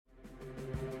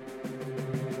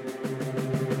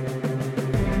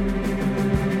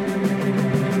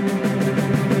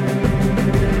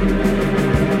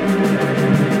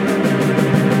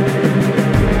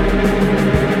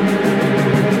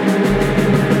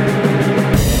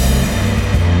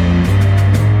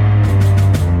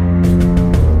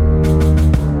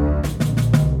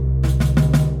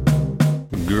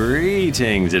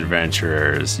Greetings,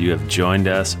 adventurers. You have joined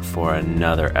us for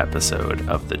another episode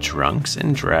of the Drunks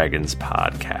and Dragons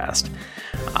podcast.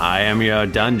 I am your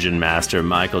dungeon master,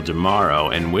 Michael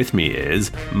DeMauro, and with me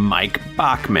is Mike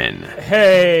Bachman.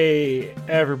 Hey,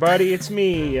 everybody, it's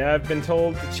me. I've been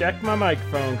told to check my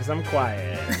microphone because I'm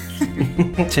quiet.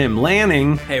 Tim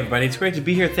Lanning. Hey, everybody, it's great to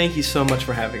be here. Thank you so much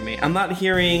for having me. I'm not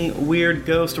hearing weird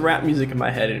ghost rap music in my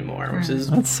head anymore, which is...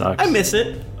 That sucks. I miss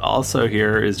it. Also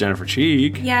here is Jennifer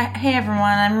Cheek. Yeah, hey everyone,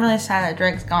 I'm really sad that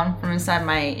Drake's gone from inside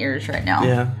my ears right now.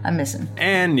 Yeah. I miss him.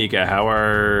 And Nika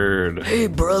Howard. Hey,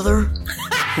 brother.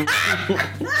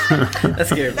 That's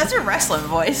scary. That's your wrestling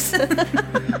voice.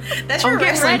 That's your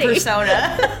wrestling wrestling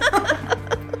persona.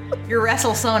 Your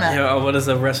wrestle-sona. Yeah, what is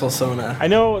a wrestle-sona? I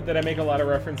know that I make a lot of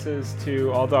references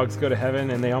to All Dogs Go to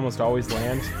Heaven, and they almost always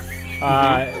land.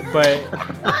 But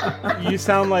you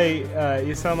sound like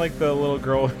the little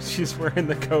girl. She's wearing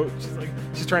the coat.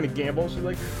 She's trying to gamble. She's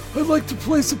like, I'd like to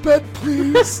place a bet,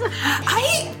 please.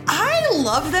 I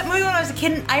loved that movie when I was a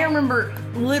kid. And I remember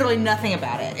literally nothing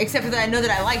about it, except for that I know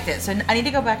that I liked it. So I need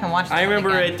to go back and watch it. I remember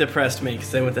it depressed me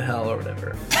because they went to hell or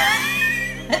whatever.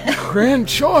 Grand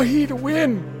Shahi to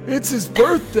win. It's his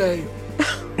birthday.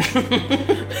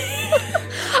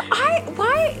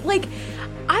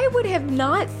 I would have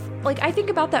not... I think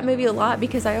about that movie a lot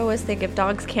because I always think if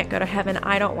dogs can't go to heaven,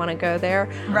 I don't want to go there.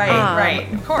 Right,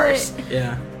 of course.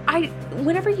 Yeah.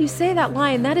 Whenever you say that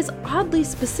line, that is oddly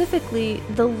specifically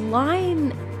the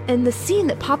line and the scene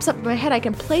that pops up in my head. I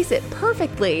can place it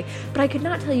perfectly, but I could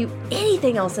not tell you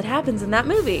anything else that happens in that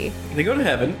movie. They go to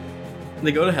heaven.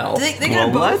 They go to hell. They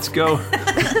go both.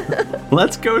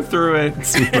 Let's go through it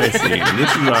scene by scene.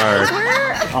 This is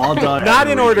our all dog. Not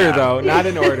in order, though. Not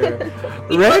in order.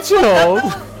 Reginald.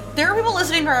 There are people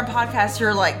listening to our podcast who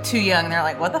are like too young. And they're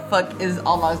like, "What the fuck is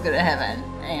All Dogs Go to Heaven?"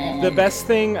 And The best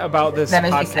thing about this That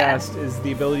makes me sad. podcast is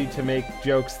the ability to make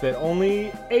jokes that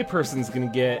only a person's going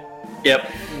to get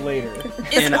Yep. later.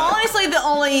 It's honestly the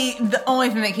only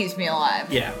thing that keeps me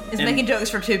alive. Yeah. Is And- making jokes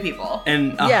for two people.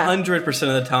 And 100%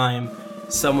 of the time,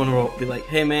 someone will be like,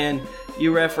 "Hey, man,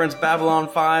 you referenced Babylon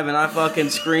 5, and I fucking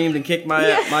screamed and kicked my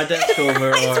desk over."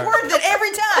 It's Or worth it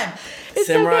every time. It's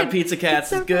so Samurai good. Pizza Cats It's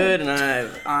so is good, and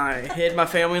I hid my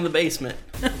family in the basement.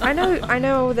 I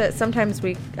know that sometimes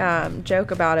we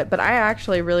joke about it, but I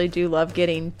actually really do love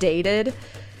getting dated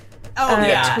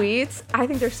Yeah. tweets. I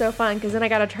think they're so fun because then I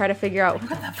got to try to figure out what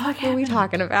the fuck were we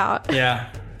talking about. Yeah.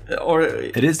 Or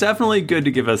It is definitely good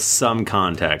to give us some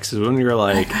context. When you're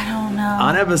like, I don't know.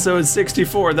 on episode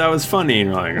 64, that was funny. And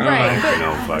you're like, oh, I have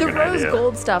no The fucking rose idea.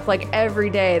 gold stuff, every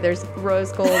day there's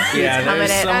rose gold tweets Yeah, coming in,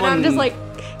 there's and I'm someone- just like,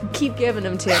 keep giving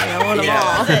them to me. I want them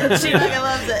all. She fucking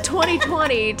loves it.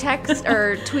 2020 text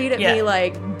or tweet at Yeah. me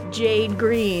like Jade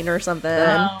Green or something.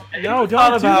 No, don't do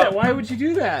about- that. Why would you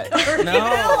do that? no.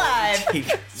 alive.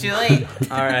 It's too late.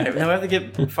 All right, now we have to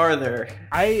get farther.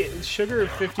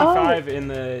 Sugar55 in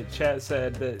the chat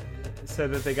said that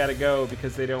they got to go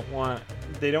because they don't want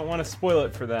to spoil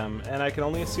it for them, and I can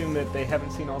only assume that they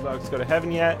haven't seen All Dogs Go to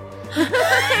Heaven yet.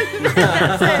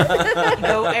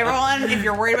 Go, everyone! If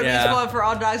you're worried about being spoiled for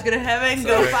All Dogs Go to Heaven,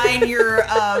 go find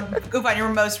your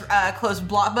most close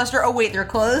Blockbuster. Oh wait, they're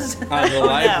closed. The no.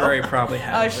 library probably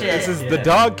has Oh, it. shit. This is the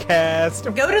Dog Cast.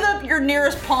 Go to your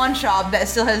nearest pawn shop that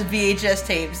still has VHS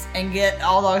tapes and get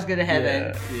All Dogs Go to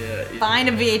Heaven. Yeah. Find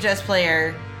a VHS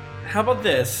player. How about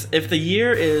this? If the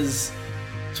year is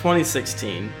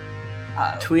 2016,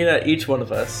 tweet at each one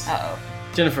of us. Uh-oh.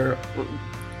 Jennifer,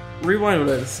 rewind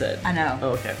what I just said. I know. Oh,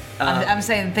 okay. I'm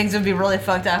saying things would be really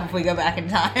fucked up if we go back in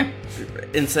time.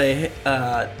 And say,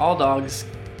 hey, all dogs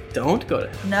don't go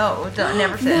to. No,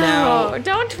 never say that. Now- Oh,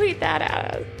 don't tweet that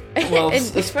at us. Well,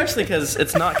 And- especially because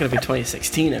it's not going to be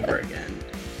 2016 ever again,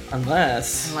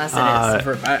 unless Unless it is.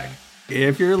 we're back.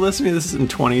 If you're listening to this in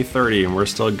 2030 and we're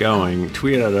still going,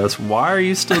 tweet at us. Why are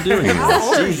you still doing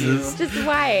this? Jesus. Just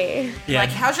why? Yeah. Like,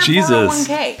 how's your Jesus.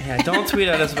 401k? Yeah, don't tweet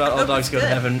at us about All Dogs Go to good.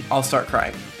 Heaven. I'll start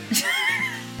crying.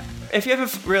 If you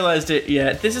haven't realized it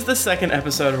yet, this is the second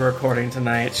episode we're recording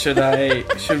tonight. Should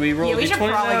we roll Yeah, we D20 should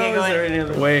probably now? get Is there going. any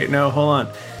other- Wait, no, hold on.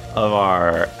 Of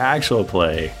our actual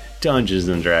play, Dungeons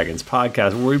and Dragons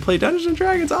podcast, where we play Dungeons and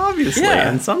Dragons, obviously, Yeah.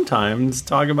 and sometimes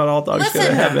talk about All Dogs Go to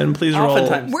Listen, Heaven. Please roll.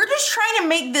 Oftentimes. We're just trying to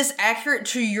make this accurate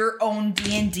to your own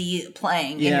D&D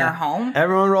playing in Yeah. your home.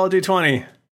 Everyone roll a d20.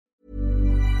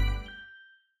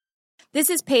 This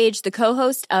is Paige, the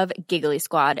co-host of Giggly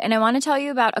Squad, and I want to tell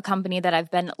you about a company that I've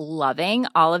been loving,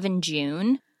 Olive &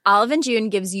 June. Olive & June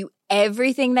gives you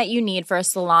everything that you need for a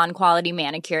salon-quality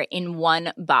manicure in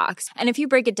one box. And if you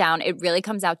break it down, it really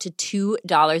comes out to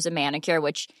 $2 a manicure,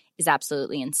 which is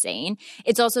absolutely insane.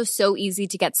 It's also so easy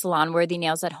to get salon-worthy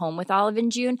nails at home with Olive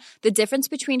 & June. The difference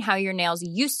between how your nails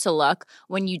used to look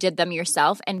when you did them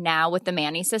yourself and now with the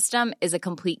Mani system is a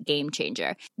complete game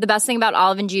changer. The best thing about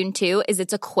Olive & June, too, is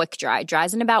it's a quick dry.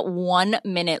 Dries in about 1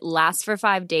 minute, lasts for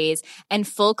 5 days, and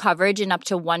full coverage in up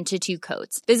to 1 to 2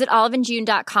 coats. Visit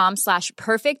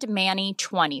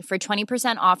oliveandjune.com/perfectmani20 for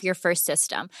 20% off your first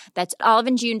system. That's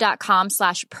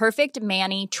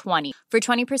oliveandjune.com/perfectmani20 for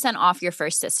 20% off your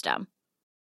first system.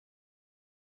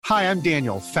 Hi, I'm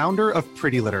Daniel, founder of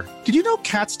Pretty Litter. Did you know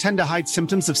cats tend to hide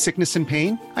symptoms of sickness and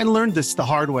pain? I learned this the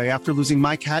hard way after losing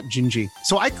my cat, Gingy.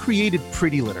 So I created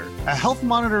Pretty Litter, a health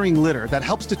monitoring litter that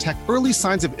helps detect early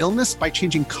signs of illness by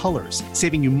changing colors,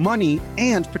 saving you money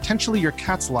and potentially your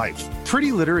cat's life.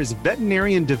 Pretty Litter is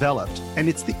veterinarian developed, and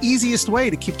it's the easiest way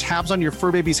to keep tabs on your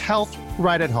fur baby's health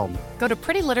right at home. Go to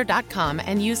prettylitter.com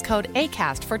and use code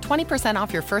ACAST for 20%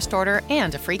 off your first order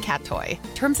and a free cat toy.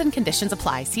 Terms and conditions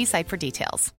apply. See site for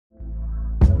details.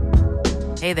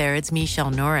 Hey there, it's Michelle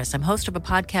Norris. I'm host of a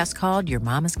podcast called Your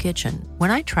Mama's Kitchen.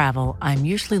 When I travel, I'm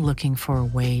usually looking for a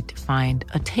way to find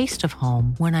a taste of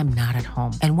home when I'm not at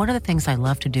home. And one of the things I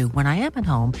love to do when I am at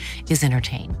home is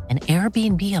entertain. And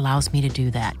Airbnb allows me to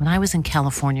do that. When I was in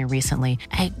California recently,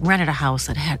 I rented a house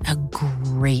that had a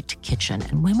great kitchen.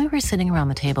 And when we were sitting around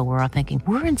the table, we're all thinking,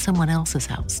 we're in someone else's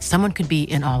house. Someone could be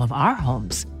in all of our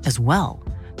homes as well.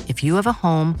 If you have a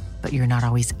home, but you're not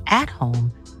always at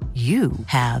home, you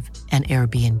have an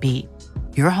Airbnb.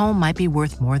 Your home might be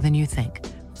worth more than you think.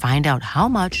 Find out how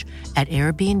much at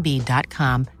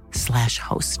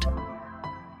airbnb.com/host.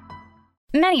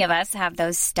 Many of us have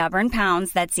those stubborn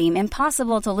pounds that seem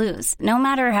impossible to lose, no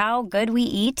matter how good we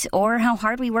eat or how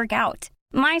hard we work out.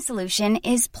 My solution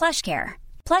is PlushCare.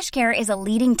 PlushCare is a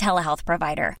leading telehealth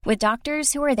provider with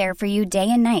doctors who are there for you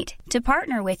day and night to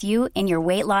partner with you in your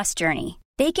weight loss journey.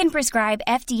 They can prescribe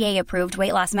FDA-approved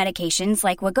weight loss medications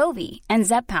like Wegovy and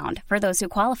Zepbound for those who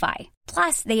qualify.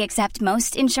 Plus, they accept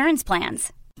most insurance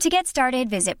plans. To get started,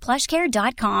 visit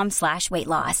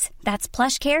plushcare.com/weightloss. That's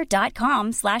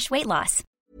plushcare.com/weightloss.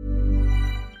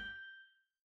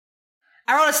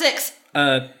 I rolled a 6.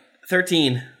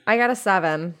 13. I got a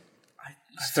 7.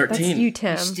 13. That's you,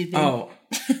 Tim. Stupid. Oh.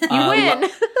 You win.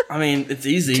 I mean, it's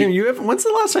easy. Tim, when's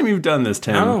the last time you've done this,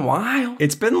 Tim? I don't know, a while.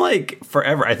 It's been like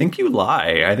forever. I think you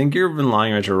lie. I think you've been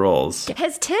lying about your rolls.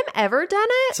 Has Tim ever done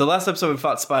it? So last episode we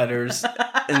fought spiders,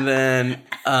 and then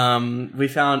we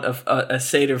found a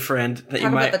satyr friend that Talk you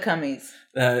might. about the cummies.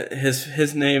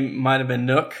 His name might have been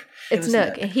Nook. It's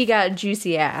Nook. He got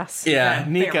juicy ass. Yeah,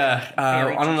 Nika.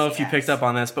 very I don't know if you juicy picked up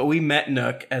on this, but we met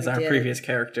Nook as our did. previous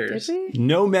characters. Did we?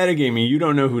 No metagaming. You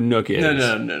don't know who Nook is. No.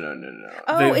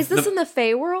 Oh, is this in the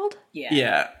Feywild?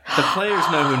 Yeah. The players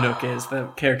know who Nook is. The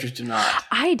characters do not.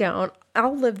 I don't.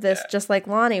 I'll live this just like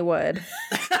Lonnie would.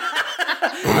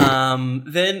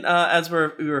 Then as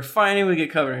we were fighting, we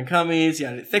get covered in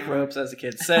cummies, thick ropes, as the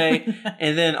kids say.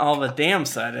 And then all of a damn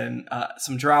sudden,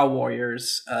 some drow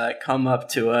warriors come up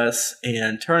to us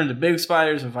and turn into big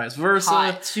spiders and vice versa.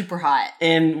 Hot. Super hot.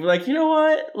 And we're like, you know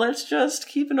what? Let's just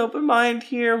keep an open mind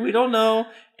here. We don't know.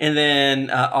 And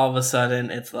then all of a sudden,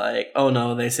 it's like, oh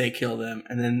no, they say kill them.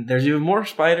 And then there's even more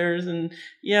spiders. And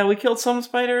yeah, we killed some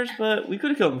spiders, but we could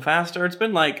have killed them faster. It's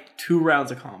been like 2 rounds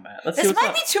of combat. Let's see This what's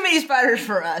might up. be too many spiders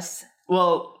for us.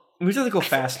 Well, we just have to go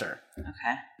faster.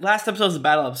 Okay. Last episode was a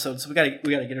battle episode, so we gotta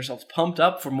get ourselves pumped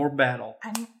up for more battle.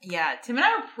 Yeah, Tim and I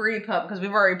are pretty pumped because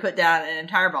we've already put down an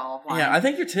entire bottle of wine. Yeah, I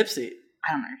think you're tipsy.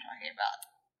 I don't know what you're talking about.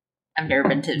 I've never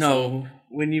been tipsy. No,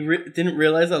 when you didn't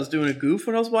realize I was doing a goof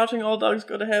when I was watching All Dogs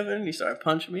Go to Heaven, you started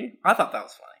punching me. I thought that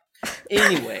was funny.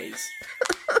 Anyways.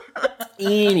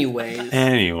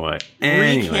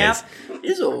 Recap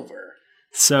is over.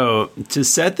 So, to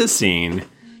set the scene,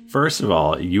 first of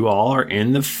all, you all are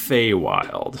in the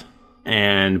Feywild.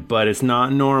 But it's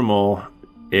not normal.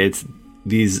 It's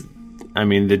these,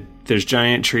 there's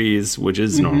giant trees, which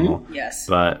is normal. Yes.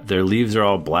 But their leaves are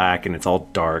all black and it's all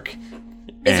dark.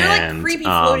 Is there like creepy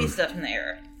floaty stuff in the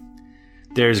air?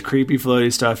 There's creepy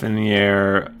floaty stuff in the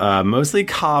air, mostly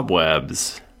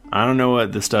cobwebs. I don't know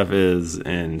what the stuff is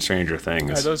in Stranger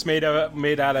Things. Are those made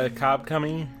out of cob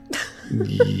coming?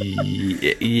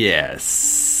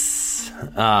 Yes.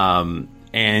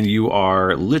 And you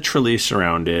are literally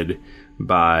surrounded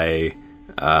by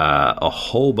a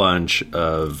whole bunch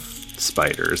of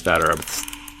spiders that are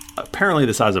apparently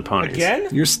the size of ponies. Again?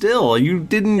 They're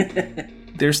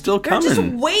still coming. They're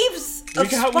just waves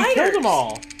of spiders. We killed them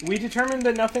all. We determined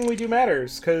that nothing we do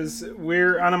matters because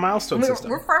we're on a milestone system.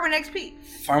 We're farming XP.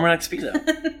 Farming XP, though.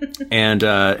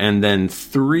 And then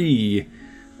 3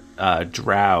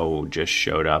 drow just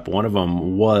showed up. One of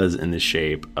them was in the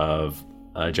shape of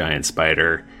a giant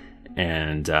spider,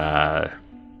 and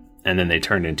then they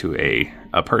turned into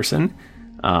a person,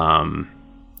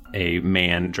 a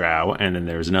man drow, and then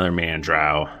there's another man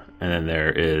drow, and then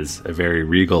there is a very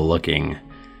regal looking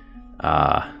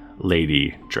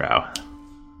lady drow.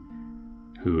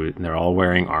 Who they're all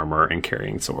wearing armor and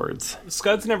carrying swords.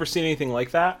 Scud's never seen anything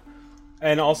like that,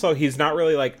 and also he's not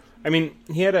really like. I mean,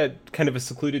 he had a kind of a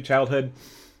secluded childhood.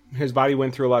 His body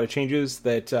went through a lot of changes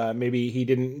that maybe he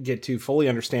didn't get to fully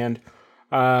understand.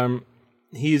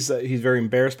 He's very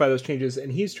embarrassed by those changes,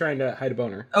 and he's trying to hide a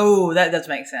boner. Oh, that does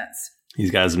make sense.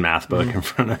 He's got his math book in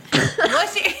front of him.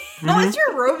 What's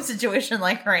your robe situation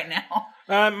like right now?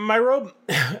 My robe,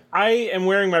 I am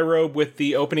wearing my robe with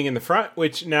the opening in the front,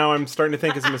 which now I'm starting to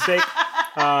think is a mistake.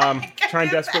 Trying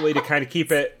desperately to kind of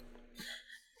keep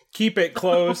it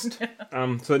closed,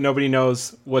 so that nobody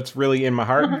knows what's really in my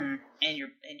heart. And your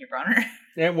boner.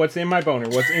 And what's in my boner,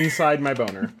 what's inside my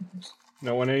boner.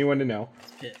 Don't want anyone to know.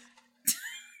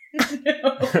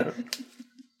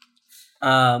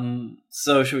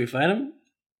 So should we find him?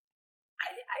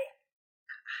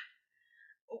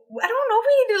 I don't know if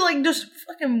we need to like just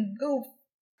fucking go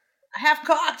half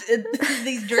cocked at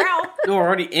these drow. No, we're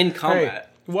already in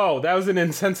combat. Hey, whoa, that was an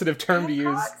insensitive term to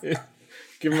use.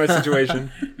 Given my situation.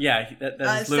 Yeah,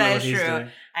 that's literally what he's doing.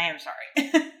 I am sorry.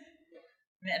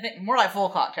 I think more like full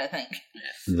cocked, I think.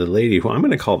 The lady who I'm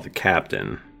going to call the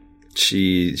captain,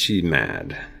 she's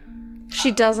mad.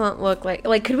 She doesn't look like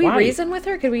could we reason with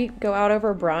her? Could we go out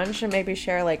over brunch and maybe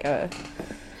share like a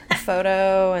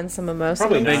photo and some emojis?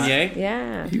 Probably not. Beignet?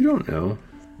 Yeah. You don't know.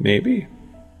 Maybe.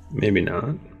 Maybe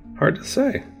not. Hard to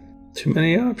say. Too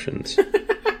many options.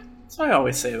 That's what I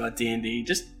always say about D&D.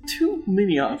 Just too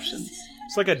many options.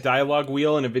 It's like a dialogue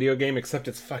wheel in a video game, except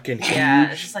it's fucking huge.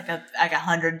 Yeah, it's just like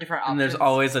 100 different options. And there's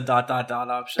always a ...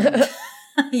 option.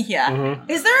 Yeah. Mm-hmm.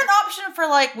 Is there an option for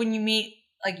like when you meet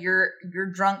like you're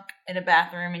drunk in a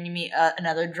bathroom and you meet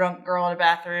another drunk girl in a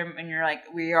bathroom and you're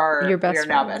like we are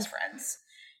now best friends?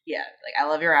 Yeah, like I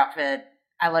love your outfit.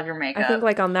 I love your makeup. I think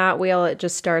like on that wheel it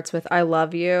just starts with I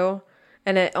love you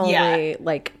and it only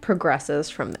like progresses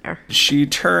from there. She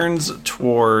turns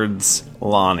towards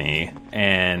Lonnie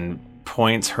and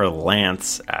points her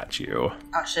lance at you.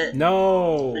 Oh shit.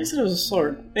 No. I said it was a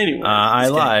sword. Anyway. I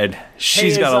lied.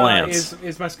 She's got a lance.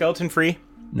 Is my skeleton free?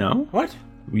 No. What?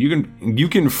 You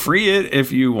can free it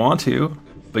if you want to,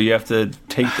 but you have to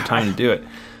take the time to do it.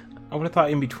 I would have thought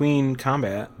in between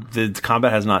combat. The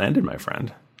combat has not ended, my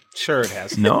friend. Sure it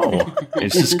has. No.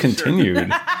 It's just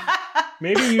continued.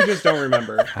 Maybe you just don't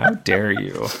remember. How dare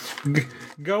you?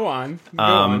 Go on. Go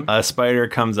on. A spider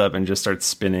comes up and just starts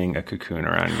spinning a cocoon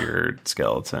around your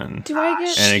skeleton. Do I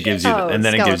get? And it gives you, and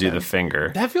then skeleton. it gives you the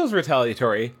finger. That feels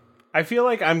retaliatory. I feel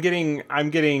like I'm getting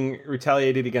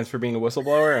retaliated against for being a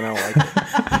whistleblower, and I don't like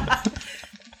it.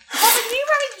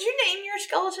 Did you name your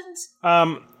skeletons?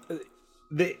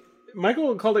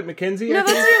 Michael called it Mackenzie. No, I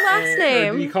think. that's your last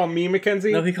name. Did you call me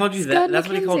Mackenzie? No, he called you that. That's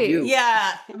what he called you.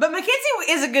 Yeah, but Mackenzie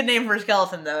is a good name for a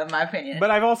skeleton, though, in my opinion.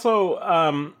 But I've also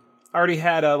already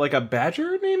had a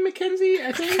badger named Mackenzie,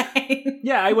 I think. Okay.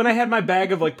 Yeah, when I had my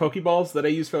bag of like Pokeballs that I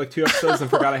used for like 2 episodes and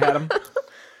forgot I had them.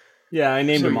 Yeah, I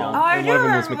named them all. Oh, I and do one of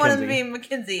them was remember one of them Mackenzie. being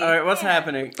Mackenzie. All right, what's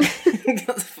happening?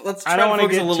 Let's try I don't want to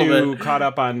focus get a little too bit. caught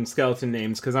up on skeleton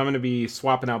names because I'm going to be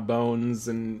swapping out bones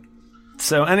and.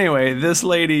 So anyway, this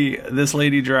lady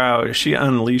drow, she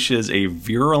unleashes a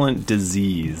virulent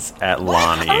disease at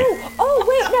Lonnie. Oh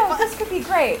wait, no, this could be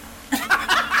great.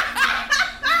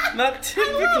 Not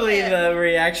typically the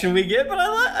reaction we get, but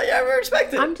I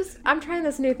respect it. I'm trying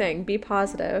this new thing. Be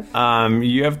positive.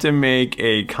 You have to make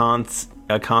a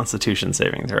Constitution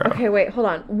saving throw. Okay, wait, hold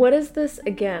on. What is this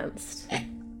against?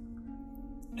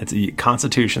 It's a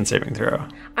Constitution saving throw.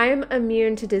 I'm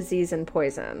immune to disease and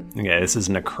poison. Okay, this is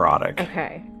necrotic.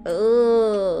 Okay.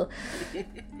 Ugh.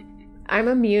 I'm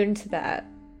immune to that.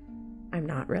 I'm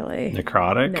not really.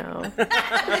 Necrotic? No.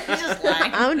 Just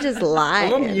lying. I'm just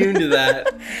lying. I'm immune to that.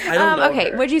 I don't know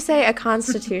okay, her. would you say a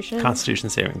Constitution? Constitution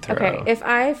saving throw. Okay, if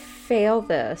I fail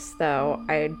this, though,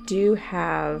 I do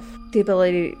have the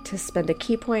ability to spend a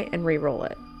key point and re-roll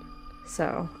it.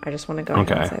 So I just want to go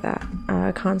ahead and say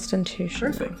that.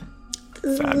 Constitution. Perfect.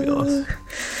 Fabulous.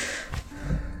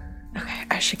 Okay,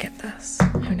 I should get this.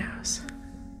 Who knows?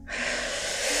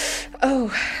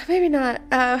 Oh, maybe not.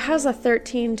 How's a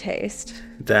 13 taste?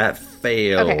 That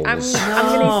fails. Okay, I'm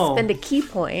going to spend a key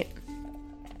point.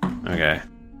 Okay.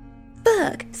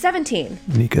 Fuck. 17.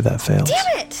 Nika, that fails.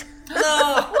 Damn it!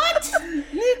 No. What?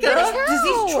 This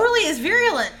disease truly is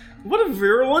virulent. What a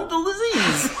virulent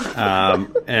disease.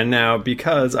 And now,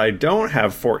 because I don't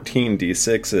have 14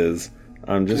 d6s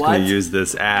I'm just going to use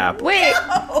this app. Wait.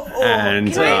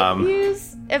 And can I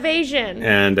use evasion?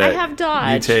 And I have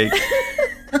dodge.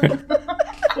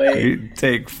 You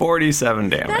take 47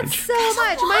 damage. That's so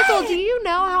much. Michael, do you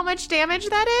know how much damage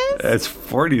that is? That's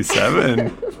 47.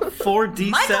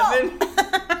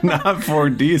 4d7? Not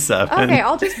 4d7. Okay,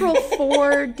 I'll just roll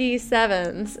 4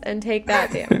 d7s and take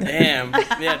that damage. Damn.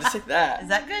 Yeah, just take that. Is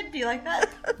that good? Do you like that?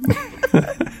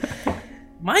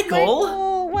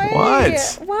 Michael, why?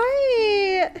 What?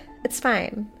 Why? It's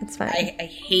fine. It's fine. I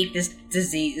hate this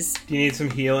disease. Do you need some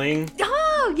healing?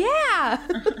 Oh, yeah.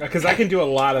 Because I can do a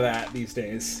lot of that these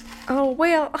days. Oh,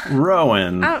 well.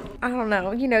 Rowan. I don't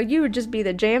know. You know, you would just be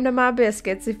the jam to my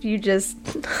biscuits if you just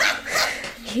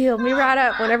healed me right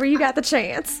up whenever you got the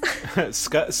chance.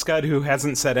 Scud, who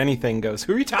hasn't said anything, goes,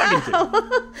 "Who are you talking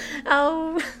to?"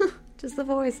 Oh, just the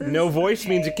voices. No voice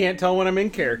means you can't tell when I'm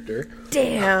in character.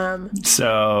 Damn.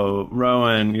 So,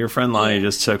 Rowan, your friend Lonnie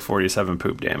just took 47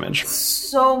 poop damage.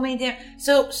 So many damage.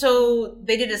 So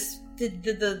they did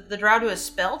did the drow do a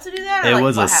spell to do that? Or It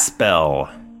was a spell.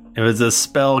 It was a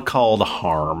spell called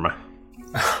Harm.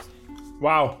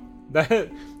 Wow.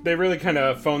 They really kind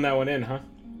of phoned that one in, huh?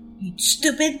 You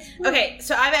stupid. Okay,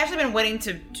 so I've actually been waiting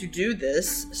to do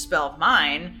this spell of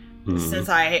mine since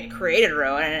I created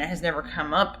Rowan, and it has never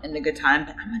come up in a good time,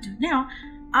 but I'm going to do it now.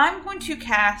 I'm going to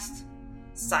cast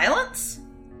Silence.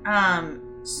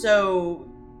 So,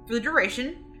 for the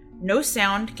duration, no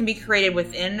sound can be created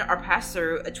within or pass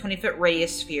through a 20-foot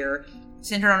radius sphere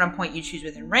centered on a point you choose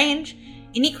within range.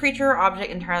 Any creature or object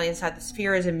entirely inside the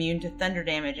sphere is immune to thunder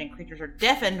damage, and creatures are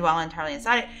deafened while entirely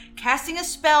inside it. Casting a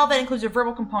spell that includes a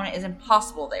verbal component is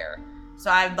impossible there. So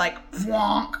I'd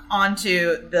wonk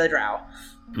onto the drow.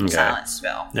 Okay. Silence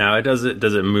spell. Now, does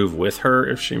it move with her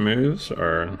if she moves,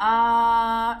 or?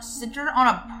 Centered on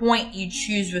a point you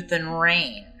choose within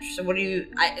range. So what do you?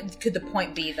 Could the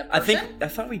point be the person? I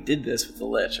thought we did this with the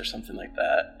Lich or something like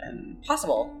that, and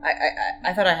possible.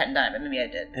 I thought I hadn't done it, but maybe I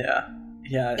did. Yeah.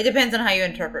 It depends on how you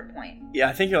interpret point. Yeah,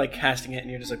 I think you're casting it, and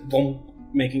you're just boom,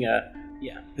 making a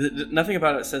nothing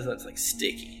about it says that's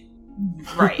sticky.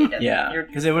 Right. Yeah.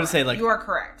 Because it would say you are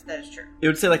correct. That is true. It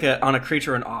would say on a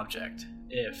creature or an object.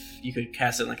 If you could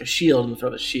cast it like a shield and throw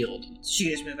the shield, she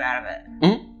could just move out of it.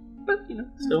 Mm-hmm. But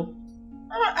still,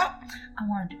 I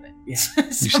want to do it. Yeah,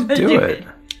 you should do it.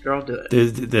 Girl, do it.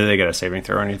 Did they get a saving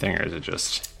throw or anything, or is it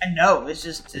just? No, it's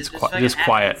just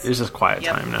quiet. It's just quiet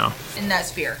time now. In that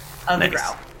sphere of the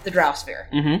drow sphere.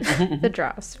 The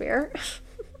drow sphere.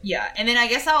 Yeah, and then I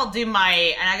guess I'll do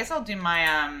my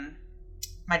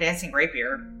my dancing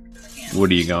rapier.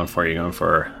 What are you going for? Are you going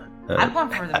for? I'm going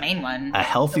for the main one. A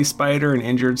healthy spider, an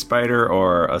injured spider,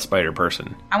 or a spider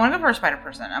person? I want to go for a spider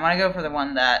person. I want to go for the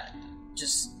one that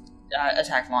just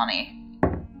attacked Lonnie.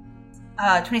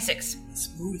 26.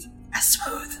 Smooth.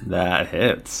 That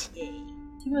hits. He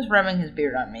was rubbing his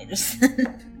beard on me. Just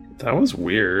that was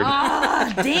weird.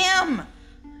 Ah, damn.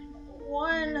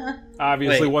 One.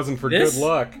 Obviously wasn't for good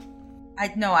luck.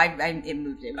 It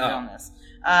moved. It was on this.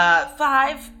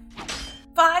 5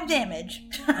 damage.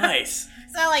 Nice.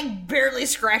 So I barely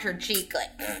scratch her cheek.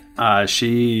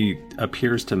 She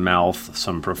appears to mouth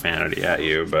some profanity at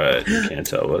you, but you can't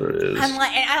tell what it is.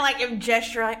 I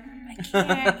gesture I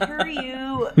can't hear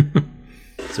you.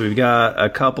 So we've got a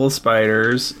couple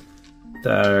spiders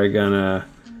that are gonna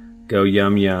go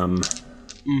yum yum.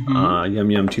 Mm-hmm.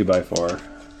 Yum yum 2x4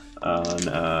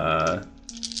 on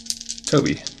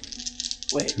Toby.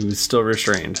 Wait. Who's still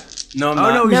restrained. No, I'm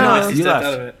not. Oh, no, he's not. You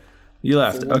left. You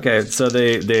left. Okay, so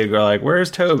they go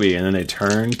where's Toby? And then they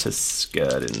turn to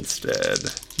Scud instead.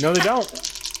 No, they don't.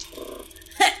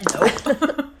 Nope.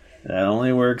 That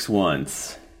only works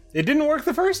once. It didn't work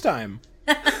the first time.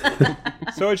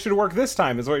 So it should work this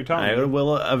time, is what you're telling me.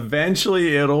 Will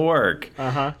eventually it'll work.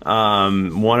 Uh-huh.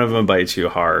 One of them bites you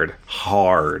hard.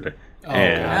 Hard.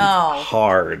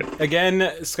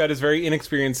 Again, Scud is very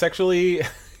inexperienced sexually.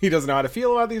 He doesn't know how to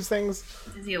feel about these things.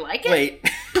 Does he like it? Wait.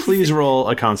 Please roll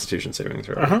a Constitution saving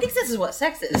throw. I think this is what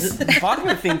sex is.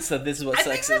 Bachman thinks that this is what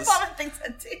sex is. I think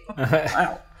that too.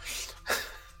 Wow.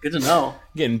 Good to know.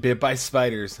 Getting bit by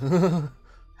spiders.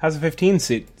 How's a 15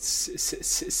 sit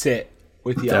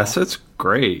with you? That sits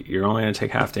great. You're only going to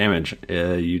take half damage.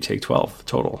 You take 12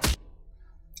 total.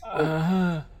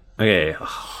 Okay,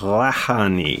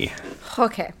 Hlahani.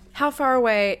 Okay, how far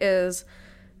away is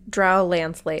Drow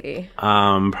Lance Lady?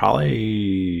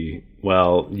 Probably.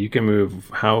 Well, you can move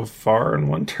how far in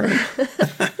one turn?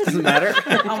 Doesn't matter.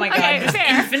 Oh my god, just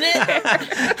infinite.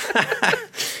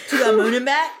 To the moon and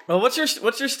back. Well, what's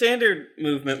your standard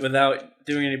movement without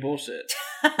doing any bullshit?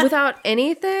 Without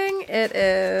anything, it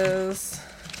is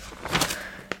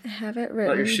I have it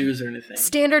written. About your shoes or anything.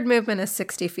 Standard movement is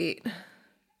 60 feet.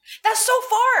 That's so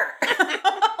far.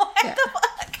 Yeah.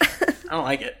 I don't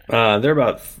like it.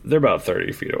 They're about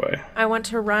 30 feet away. I want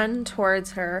to run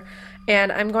towards her,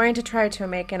 and I'm going to try to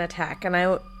make an attack. And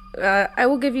I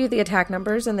will give you the attack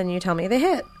numbers, and then you tell me they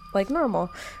hit like normal.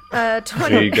 20. So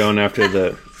you're going after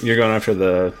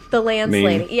the Lance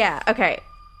lady. Yeah. Okay.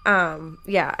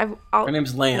 Yeah. Her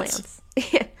name's Lance.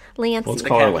 Lance. Let's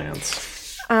call her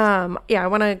Lance. Yeah. I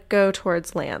want to go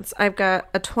towards Lance. I've got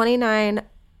a 29,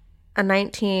 a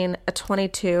 19, a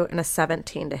 22, and a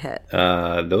 17 to hit.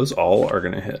 Those all are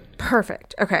going to hit.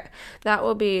 Perfect. Okay. That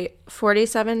will be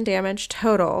 47 damage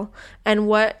total. And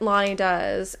what Lonnie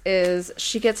does is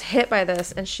she gets hit by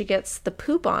this and she gets the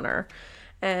poop on her.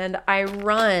 And I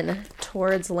run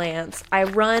towards Lance. I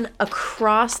run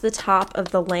across the top of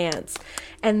the Lance.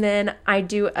 And then I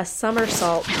do a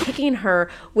somersault, kicking her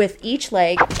with each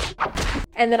leg.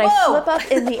 And then I flip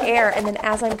up in the air. And then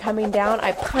as I'm coming down,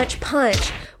 I punch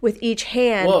with each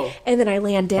hand. Whoa. And then I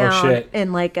land down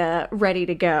and ready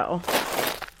to go.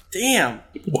 Damn.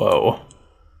 Whoa.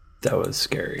 That was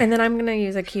scary. And then I'm going to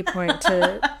use a key point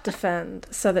to defend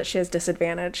so that she has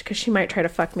disadvantage because she might try to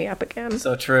fuck me up again.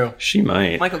 So true. She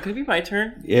might. Michael, could it be my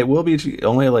turn? It will be.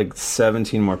 Only like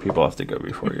 17 more people have to go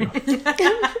before you.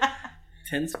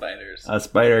 10 spiders. A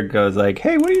spider goes like,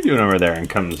 "Hey, what are you doing over there?" and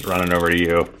comes running over to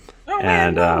you. Oh,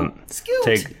 and man,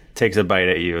 takes a bite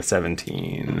at you.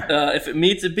 17. If it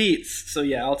meets, it beats. So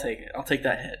yeah, I'll take it. I'll take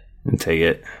that hit. And take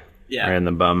it. Yeah. Right in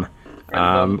the bum.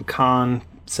 Con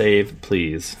save,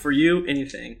 please. For you,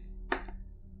 anything. I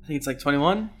think it's like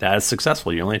 21. That is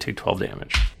successful. You only take 12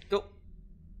 damage. Cool.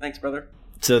 Thanks, brother.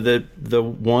 So the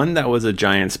one that was a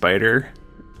giant spider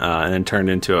and then turned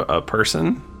into a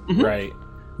person, Mm-hmm. Right?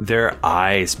 Their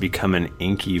eyes become an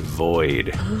inky void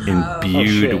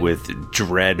imbued with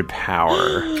dread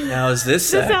power. Now is this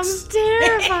sex? That sounds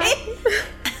terrifying.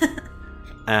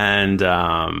 And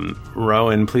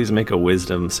Rowan, please make a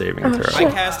wisdom saving throw. I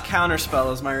cast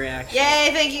Counterspell as my reaction. Yay,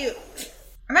 thank you.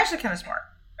 I'm actually kind of smart.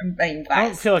 I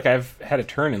don't feel like I've had a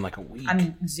turn in like a week.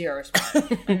 I'm zero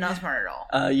smart. I'm not smart at all.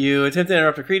 You attempt to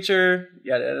interrupt a creature.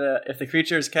 If the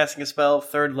creature is casting a spell,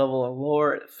 3rd level or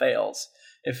lower, it fails.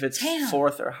 If it's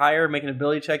 4th or higher, make an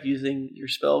ability check using your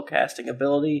spell casting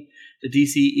ability. The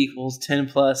DC equals 10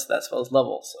 plus that spell's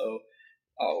level. So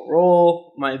I'll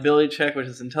roll my ability check, which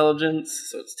is intelligence.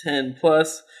 So it's 10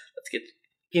 plus.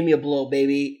 Give me a blow,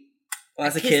 baby. Oh,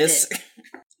 that's a kiss.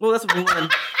 Well, that's what we won.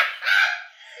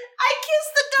 I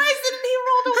kissed the dice and he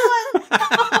rolled a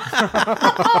 1.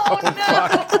 Oh, no.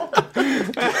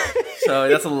 So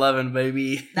that's 11,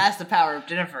 baby. That's the power of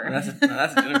Jennifer. That's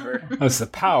Jennifer. That's the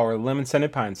power of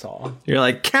lemon-scented pine sol. You're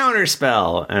like,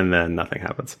 counterspell, and then nothing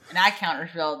happens. And I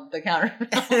counterspelled the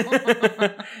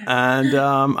counterspell. And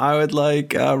I would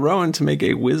like Rowan to make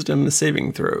a wisdom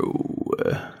saving throw.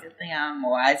 Good thing I'm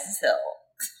wise as hell.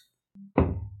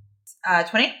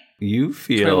 20? You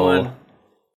feel...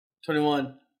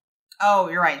 21. Oh,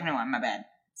 you're right. 21. My bad.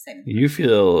 Same. You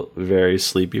feel very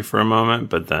sleepy for a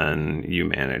moment, but then you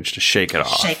manage to shake it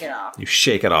off. Shake it off. You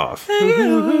shake it off.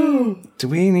 Do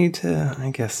we need to...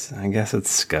 I guess it's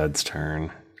Scud's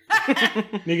turn.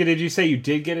 Nigga, did you say you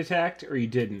did get attacked or you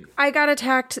didn't? I got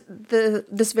attacked.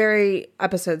 This very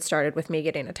episode started with me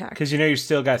getting attacked. Because you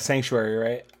still got Sanctuary,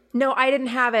 right? No, I didn't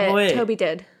have it. Wait. Toby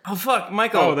did. Oh, fuck.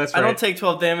 Michael, Oh, that's I right. don't take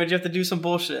 12 damage. You have to do some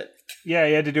bullshit. Yeah,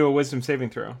 you had to do a wisdom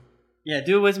saving throw. Yeah,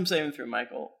 do a wisdom saving throw,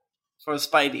 Michael. For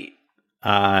Spidey.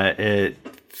 It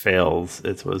fails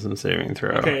its wisdom saving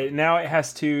throw. Okay, now it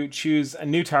has to choose a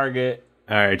new target.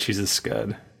 All right, chooses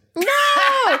Scud. No!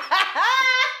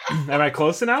 Am I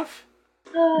close enough?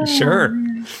 Sure.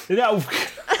 No.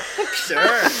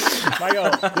 Sure.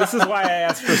 Michael, this is why I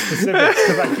asked for specifics,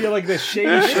 because I feel like this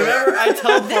shady shit. Remember, I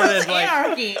teleported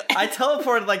Anarchy.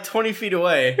 like 20 feet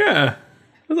away. Yeah.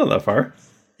 That's not that far.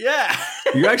 Yeah.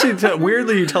 You actually,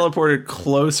 weirdly, you teleported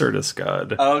closer to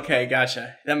Scud. Okay,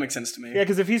 gotcha. That makes sense to me. Yeah,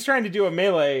 because if he's trying to do a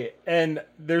melee and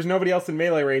there's nobody else in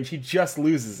melee range, he just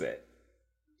loses it.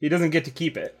 He doesn't get to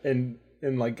keep it and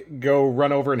go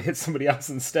run over and hit somebody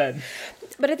else instead.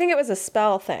 But I think it was a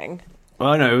spell thing.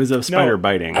 Oh no, it was a spider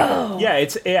biting. Oh. Yeah,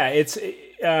 it's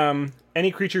any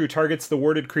creature who targets the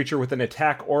warded creature with an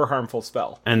attack or harmful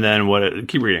spell. And then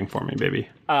keep reading for me, baby.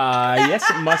 Yes,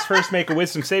 it must first make a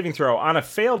wisdom saving throw. On a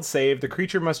failed save, the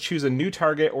creature must choose a new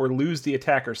target or lose the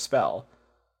attacker's spell.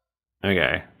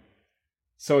 Okay.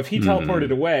 So if he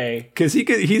teleported away, because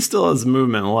he still has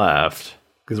movement left.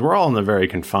 Because we're all in a very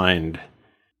confined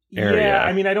area. Yeah,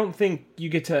 I mean, I don't think you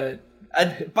get to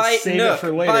bite save it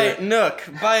for later. Bite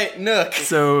Nook.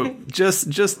 So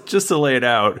just to lay it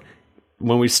out,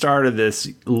 when we started this,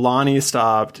 Lonnie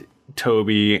stopped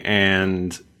Toby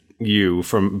and you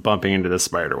from bumping into the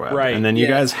spider web. Right. And then you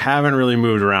guys haven't really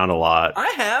moved around a lot. I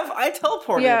have. I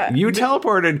teleported. Yeah. You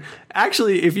teleported.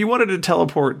 Actually, if you wanted to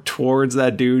teleport towards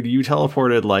that dude, you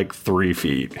teleported like 3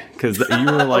 feet because you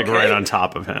were like Okay. right on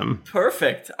top of him.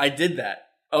 Perfect. I did that.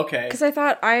 Okay. Because I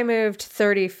thought I moved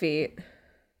 30 feet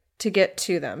to get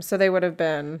to them, so they would have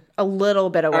been a little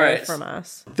bit away from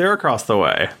us. They're across the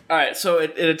way. All right, so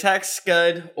it attacks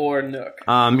Scud or Nook.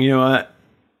 You know what?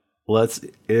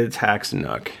 It attacks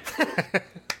Nook.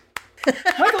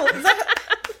 Michael, is that...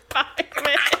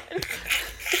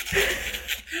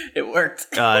 It worked.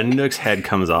 Nook's head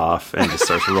comes off and just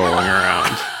starts rolling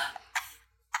around.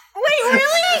 Wait,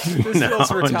 really? This No,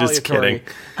 feels I'm just retaliatory.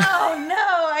 kidding. Oh no,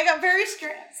 I got very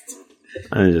stressed.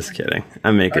 I'm just kidding. I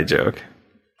make a joke.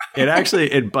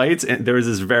 It bites. And there was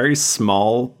this very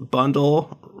small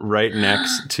bundle right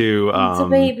next to It's a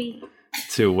baby.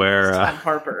 to where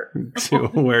Harper to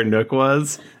where Nook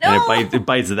was, and it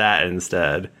bites that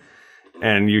instead.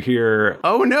 And you hear,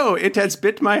 "Oh no! It has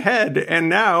bit my head, and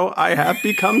now I have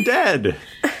become dead."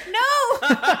 No!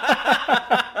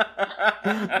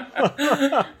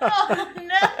 Oh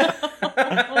no!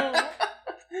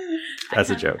 That's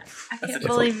a joke. I can't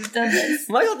believe you've done this.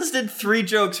 Michael just did 3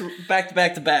 jokes back to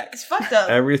back to back. It's fucked up.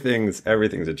 Everything's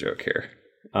a joke here.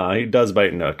 He does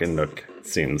bite Nook, and Nook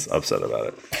seems upset about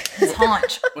it. His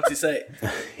haunch. What's he say?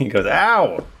 He goes,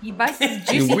 "Ow! He bites his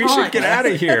juicy We haunch. should get out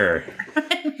of here."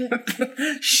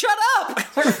 Shut up!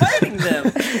 We're fighting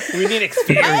them. We need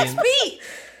experience. SP!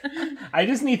 I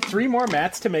just need 3 more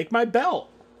mats to make my belt.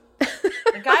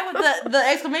 The guy with the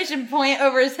exclamation point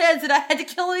over his head said I had to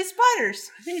kill these spiders.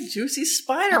 I need juicy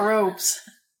spider ropes.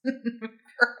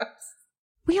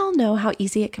 We all know how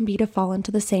easy it can be to fall into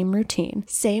the same routine.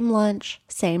 Same lunch,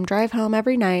 same drive home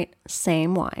every night,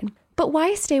 same wine. But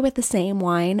why stay with the same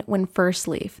wine when First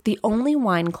Leaf, the only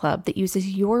wine club that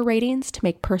uses your ratings to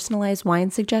make personalized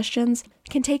wine suggestions,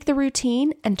 can take the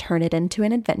routine and turn it into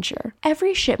an adventure?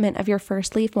 Every shipment of your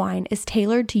First Leaf wine is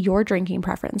tailored to your drinking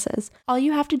preferences. All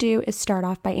you have to do is start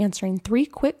off by answering 3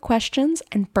 quick questions,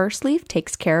 and First Leaf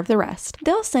takes care of the rest.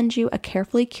 They'll send you a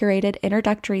carefully curated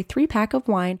introductory 3-pack of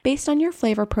wine based on your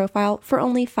flavor profile for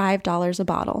only $5 a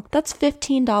bottle. That's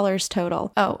 $15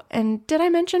 total. Oh, and did I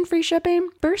mention free shipping?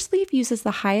 First Leaf uses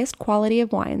the highest quality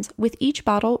of wines, with each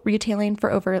bottle retailing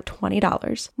for over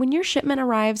 $20. When your shipment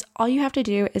arrives, all you have to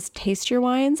do is taste your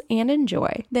wines and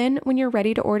enjoy. Then, when you're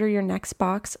ready to order your next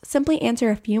box, simply answer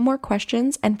a few more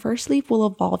questions and First Leaf will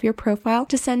evolve your profile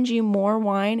to send you more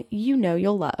wine you know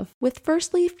you'll love. With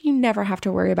First Leaf, you never have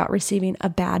to worry about receiving a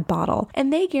bad bottle,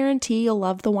 and they guarantee you'll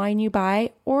love the wine you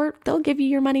buy, or they'll give you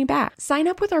your money back. Sign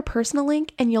up with our personal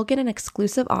link and you'll get an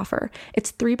exclusive offer.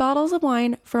 It's 3 bottles of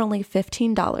wine for only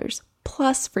 $15.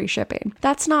 Plus free shipping.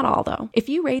 That's not all though. If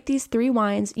you rate these 3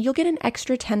 wines, you'll get an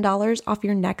extra $10 off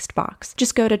your next box.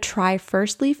 Just go to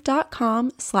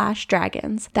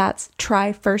tryfirstleaf.com/dragons. That's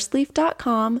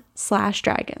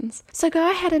tryfirstleaf.com/dragons. So go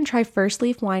ahead and try First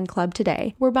Leaf Wine Club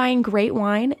today, where buying great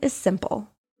wine is simple.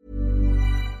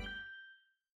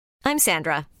 I'm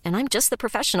Sandra, and I'm just the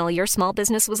professional your small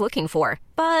business was looking for.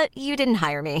 But you didn't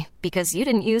hire me because you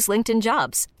didn't use LinkedIn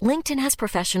Jobs. LinkedIn has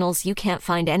professionals you can't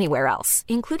find anywhere else,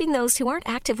 including those who aren't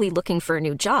actively looking for a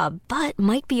new job, but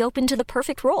might be open to the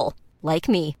perfect role, like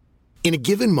me. In a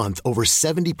given month, over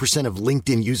 70% of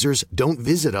LinkedIn users don't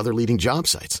visit other leading job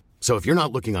sites. So if you're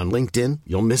not looking on LinkedIn,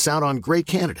 you'll miss out on great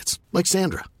candidates, like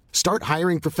Sandra. Start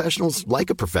hiring professionals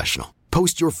like a professional.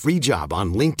 Post your free job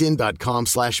on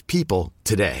linkedin.com/people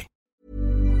today.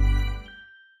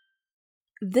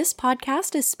 This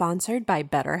podcast is sponsored by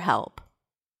BetterHelp.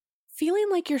 Feeling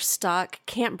like you're stuck,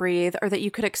 can't breathe, or that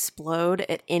you could explode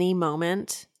at any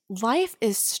moment? Life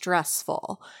is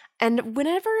stressful, and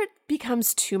whenever it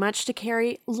becomes too much to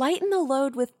carry, lighten the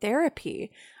load with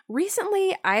therapy.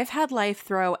 Recently, I've had life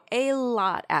throw a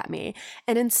lot at me,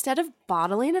 and instead of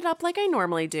bottling it up like I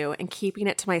normally do and keeping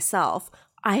it to myself,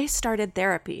 I started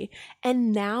therapy,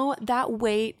 and now that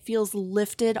weight feels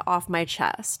lifted off my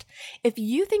chest. If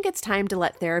you think it's time to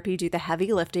let therapy do the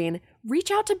heavy lifting, reach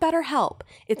out to BetterHelp.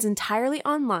 It's entirely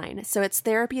online, so it's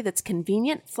therapy that's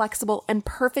convenient, flexible, and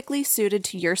perfectly suited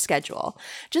to your schedule.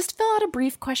 Just fill out a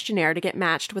brief questionnaire to get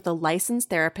matched with a licensed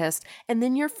therapist, and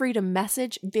then you're free to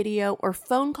message, video, or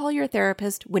phone call your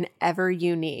therapist whenever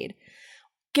you need.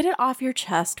 Get it off your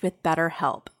chest with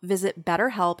BetterHelp. Visit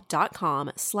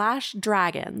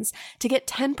betterhelp.com/dragons to get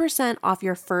 10% off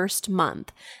your first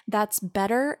month. That's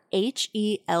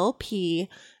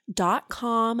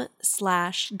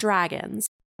betterhelp.com/dragons.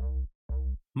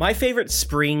 My favorite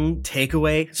spring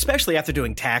takeaway, especially after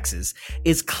doing taxes,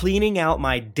 is cleaning out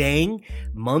my dang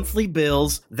monthly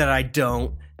bills that I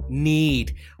don't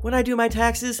need. When I do my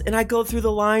taxes and I go through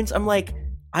the lines, I'm like,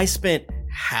 I spent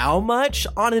how much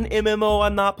on an MMO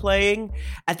I'm not playing?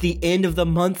 At the end of the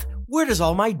month, where does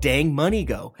all my dang money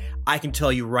go? I can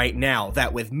tell you right now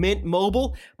that with Mint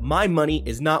Mobile, my money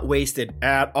is not wasted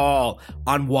at all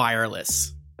on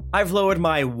wireless. I've lowered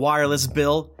my wireless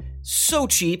bill. So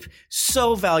cheap,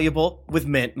 so valuable with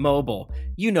Mint Mobile.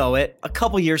 You know it. A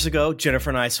couple years ago,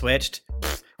 Jennifer and I switched.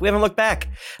 We haven't looked back.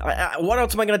 What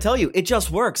else am I going to tell you? It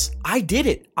just works. I did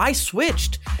it. I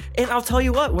switched. And I'll tell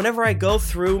you what, whenever I go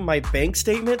through my bank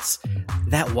statements,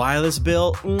 that wireless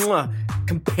bill,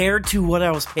 compared to what I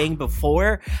was paying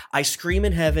before, I scream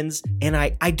in heavens and I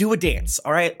do a dance,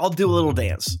 all right? I'll do a little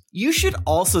dance. You should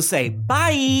also say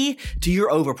bye to your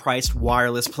overpriced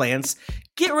wireless plans.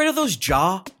 Get rid of those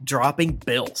jaw-dropping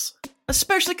bills,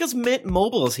 especially because Mint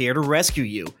Mobile is here to rescue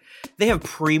you. They have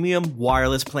premium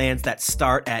wireless plans that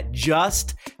start at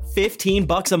just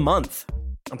 $15 a month.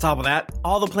 On top of that,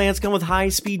 all the plans come with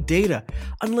high-speed data,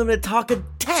 unlimited talk and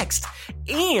text,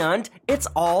 and it's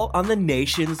all on the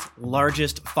nation's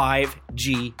largest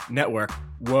 5G network.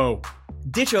 Whoa.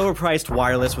 Ditch overpriced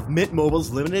wireless with Mint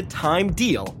Mobile's limited time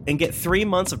deal and get 3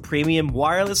 months of premium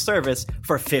wireless service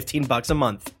for $15 a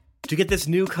month. To get this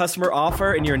new customer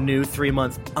offer and your new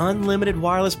 3-month unlimited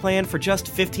wireless plan for just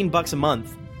 $15 a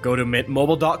month, go to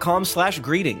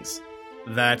mintmobile.com/greetings.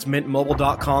 That's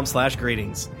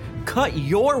mintmobile.com/greetings. Cut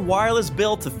your wireless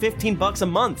bill to $15 a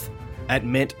month at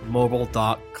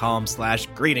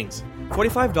mintmobile.com/greetings.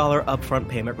 $45 upfront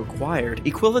payment required,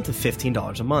 equivalent to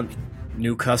 $15 a month.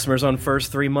 New customers on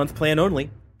first 3-month plan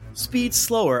only. Speed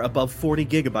slower above 40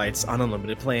 gigabytes on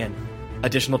unlimited plan.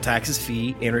 Additional taxes,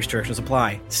 fee, and restrictions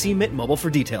apply. See Mint Mobile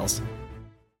for details.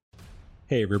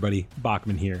 Hey everybody,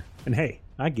 Bachman here. And hey,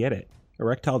 I get it.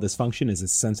 Erectile dysfunction is a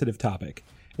sensitive topic,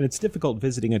 and it's difficult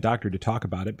visiting a doctor to talk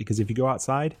about it because if you go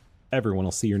outside, everyone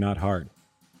will see you're not hard.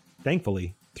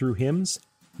 Thankfully, through HIMS,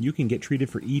 you can get treated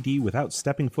for ED without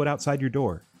stepping foot outside your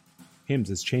door.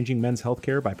 HIMS is changing men's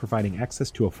healthcare by providing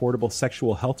access to affordable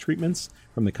sexual health treatments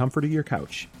from the comfort of your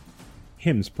couch.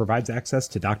 HIMS provides access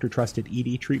to doctor-trusted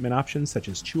ED treatment options such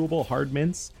as chewable hard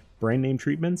mints, brand-name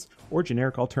treatments, or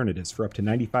generic alternatives for up to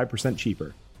 95%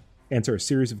 cheaper. Answer a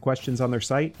series of questions on their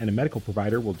site, and a medical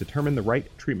provider will determine the right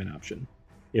treatment option.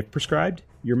 If prescribed,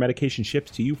 your medication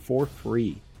ships to you for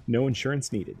free, no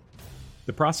insurance needed.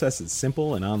 The process is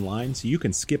simple and online, so you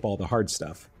can skip all the hard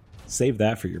stuff. Save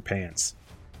that for your pants.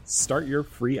 Start your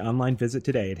free online visit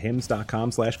today at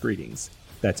hims.com/greetings.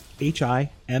 That's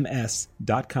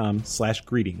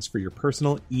HIMS.com/greetings for your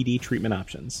personal ED treatment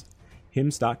options.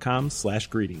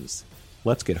 hims.com/greetings.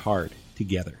 Let's get hard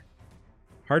together.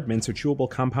 Hard mints are chewable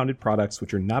compounded products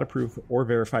which are not approved or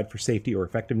verified for safety or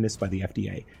effectiveness by the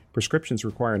FDA. Prescriptions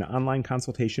require an online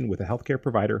consultation with a healthcare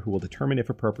provider who will determine if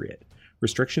appropriate.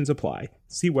 Restrictions apply.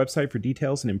 See website for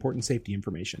details and important safety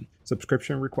information.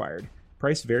 Subscription required.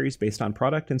 Price varies based on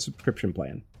product and subscription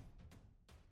plan.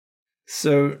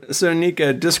 So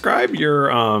Nika, describe your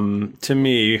to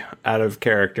me out of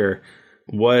character.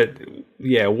 What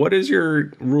is your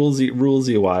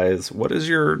rulesy wise? What is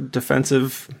your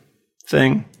defensive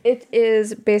thing? It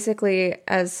is basically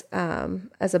as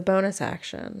a bonus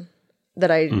action that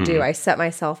I do. I set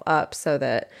myself up so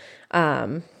that.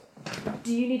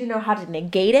 Do you need to know how to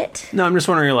negate it? No, I'm just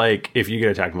wondering, like, if you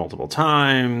get attacked multiple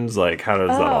times, like, how does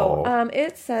that all...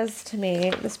 It says to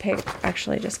me, this page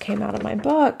actually just came out of my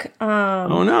book.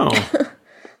 Oh, no.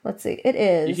 Let's see. It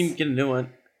is... You can get a new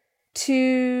one.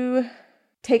 To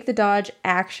take the dodge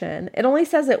action. It only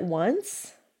says it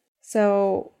once.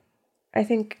 So I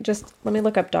think just... Let me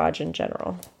look up dodge in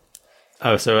general.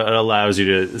 Oh, so it allows you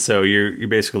to... So you're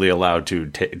basically allowed to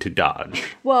dodge.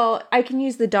 Well, I can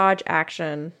use the dodge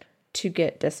action to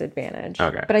get disadvantage.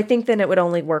 Okay. But I think then it would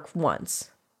only work once.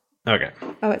 Okay.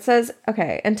 Oh, it says,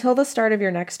 okay, until the start of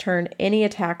your next turn, any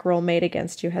attack roll made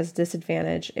against you has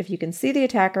disadvantage if you can see the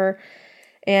attacker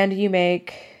and you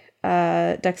make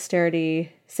a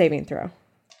dexterity saving throw.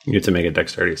 You get to make a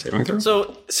dexterity saving throw?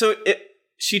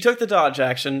 She took the dodge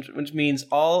action, which means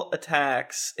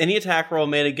any attack roll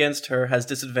made against her has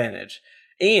disadvantage.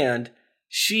 And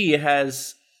she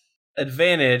has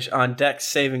advantage on dex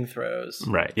saving throws.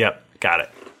 Right, yep, got it.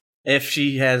 If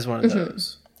she has one of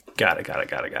those. Got it.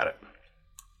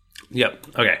 Yep,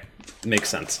 okay, makes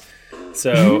sense.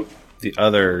 So the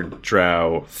other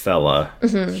drow fella,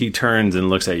 he turns and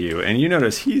looks at you, and you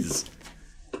notice he's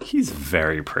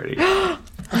very pretty.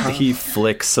 He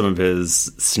flicks some of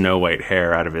his snow white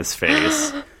hair out of his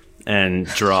face, and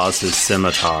draws his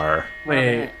scimitar.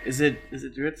 Wait, is it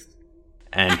Dritz?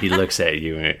 And he looks at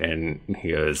you and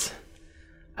he goes,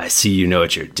 I see you know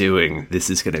what you're doing. This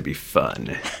is going to be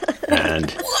fun.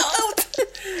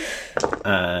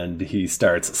 And he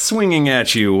starts swinging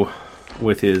at you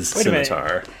with his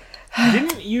scimitar.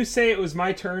 Didn't you say it was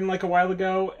my turn like a while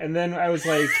ago? And then I was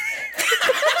like...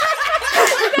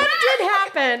 That did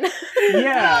happen.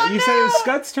 Yeah, you said it was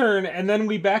Scud's turn, and then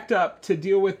we backed up to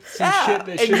deal with some shit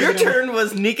that and your turn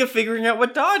was Nika figuring out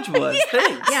what dodge was.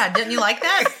 Thanks. Yeah, didn't you like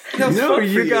that? No,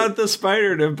 you got the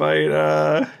spider to bite,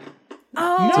 that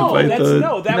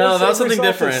was something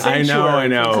different. I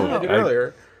know.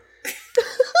 Earlier.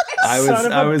 I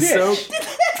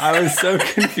was so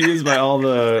confused by all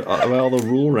the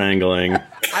rule wrangling.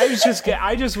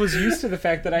 I just was used to the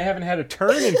fact that I haven't had a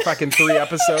turn in fucking 3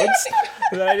 episodes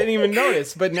that I didn't even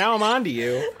notice, but now I'm on to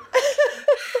you.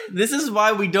 This is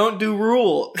why we don't do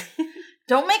rule.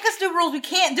 Don't make us do rules. We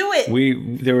can't do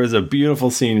it. There was a beautiful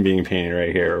scene being painted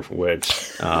right here,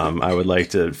 which I would like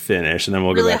to finish, and then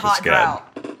we'll really go back to Scud.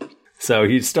 So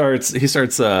he starts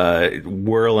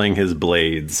whirling his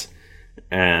blades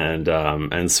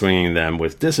and swinging them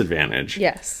with disadvantage.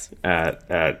 Yes.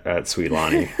 At Sweet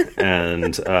Lonnie.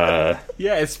 And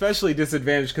yeah, especially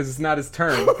disadvantage because it's not his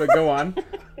turn. But go on.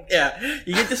 Yeah,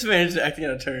 you get disadvantage acting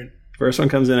on a turn. First one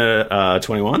comes in at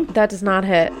 21. That does not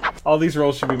hit. All these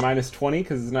rolls should be minus 20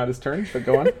 because it's not his turn. But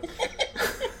go on.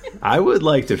 I would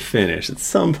like to finish at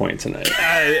some point tonight.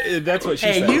 That's what she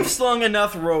said. Hey, you've slung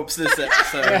enough ropes this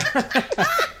episode.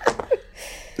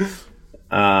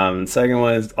 Second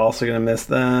one is also going to miss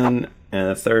then.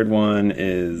 And the third one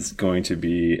is going to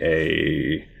be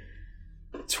a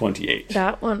 28.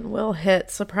 That one will hit,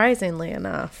 surprisingly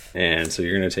enough. And so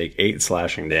you're going to take 8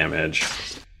 slashing damage.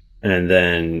 And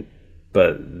then,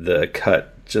 but the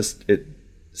cut it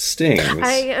stings.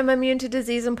 I am immune to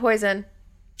disease and poison.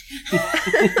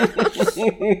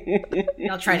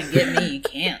 Y'all trying to get me, you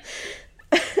can't.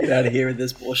 Get out of here with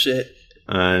this bullshit.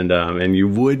 And you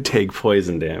would take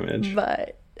poison damage.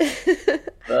 But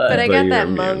I got that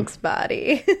monk's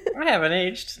body. I haven't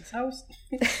aged since I was...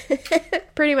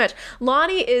 Pretty much.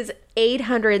 Lonnie is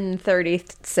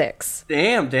 836.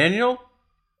 Damn, Daniel.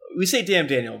 We say damn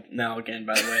Daniel now again,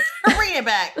 by the way. Bring it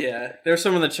back. Yeah. There's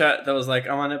someone in the chat that was like,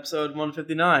 I'm on episode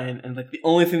 159, and like the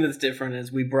only thing that's different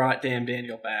is we brought damn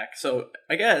Daniel back. So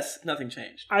I guess nothing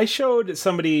changed. I showed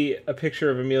somebody a picture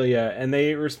of Amelia, and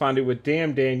they responded with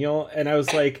damn Daniel, and I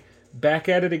was like, back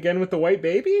at it again with the white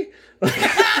baby?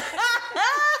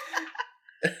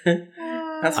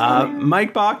 That's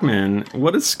Mike Bachman,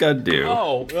 what does Scud do?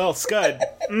 Oh, well, Scud.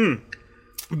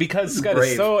 Because Scud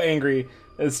is so angry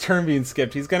at his turn being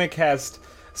skipped, he's going to cast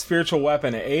Spiritual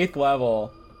Weapon at 8th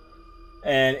level.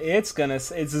 And it's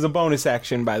a bonus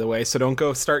action, by the way, so don't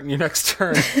go starting your next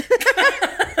turn.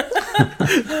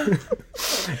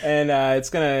 And it's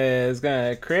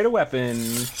gonna create a weapon.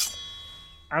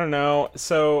 I don't know.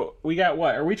 So we got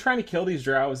what? Are we trying to kill these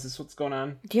drow? Is this what's going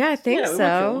on? Yeah, I think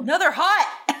so. No, they're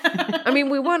hot. I mean,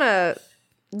 we want to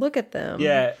look at them.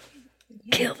 Yeah.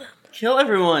 Kill them. Kill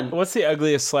everyone. What's the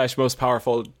ugliest / most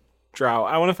powerful drow?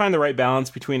 I want to find the right balance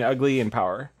between ugly and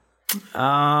power.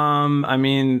 I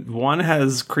mean, one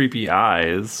has creepy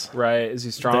eyes. Right. Is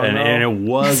he strong? And it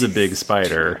was a big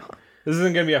spider. This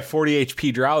isn't going to be a 40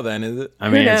 HP drow then, is it? I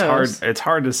mean, it's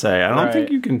hard to say. I don't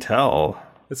think you can tell.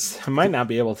 I might not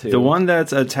be able to. The one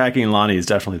that's attacking Lonnie is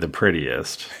definitely the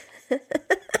prettiest.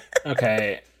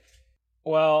 Okay.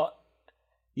 Well,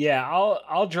 yeah,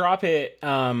 I'll drop it.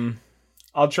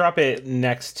 I'll drop it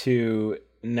next to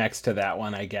that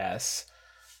one, I guess.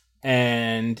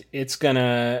 And it's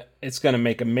gonna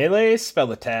make a melee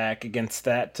spell attack against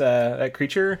that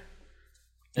creature.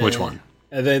 Which one?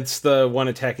 It's the one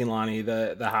attacking Lonnie,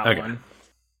 the hot one.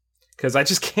 Because I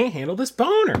just can't handle this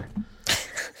boner.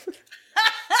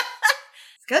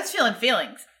 Scud's feeling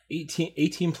feelings.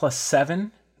 18 plus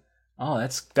 7. Oh,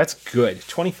 that's good.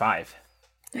 25.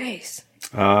 Nice.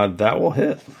 That will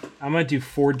hit. I'm gonna do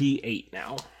 4d8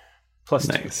 now. Plus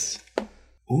nice. 2.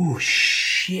 Ooh,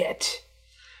 shit.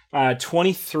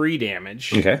 23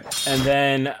 damage. Okay. And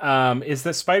then is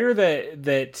the spider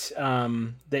that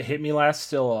hit me last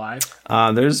still alive?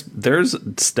 There's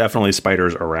definitely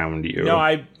spiders around you. No,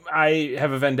 I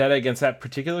have a vendetta against that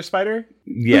particular spider?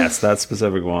 Yes, that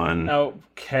specific one.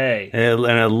 Okay.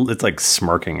 It's like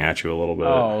smirking at you a little bit.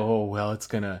 Oh, well, it's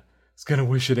gonna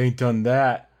wish it ain't done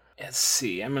that. Let's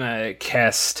see. I'm gonna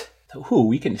cast. Ooh,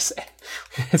 we can say.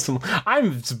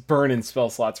 I'm just burning spell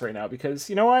slots right now because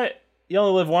you know what? You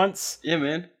only live once. Yeah,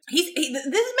 man. This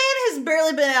man has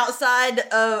barely been outside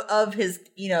of his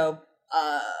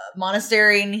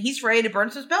monastery, and he's ready to burn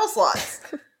some spell slots.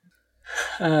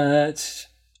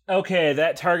 Okay,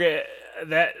 that target,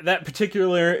 that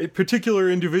particular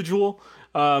individual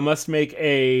must make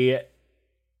a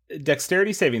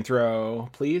dexterity saving throw,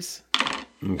 please.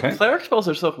 Okay. Cleric spells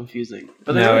are so confusing,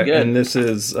 but they're really good. And this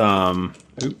is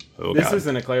this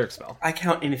isn't a cleric spell. I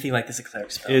count anything like this a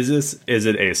cleric spell. Is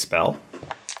it a spell?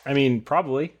 I mean,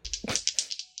 probably.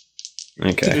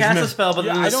 Okay. Cast a spell, but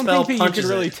then the I don't spell think that you punches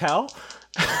can really it. tell.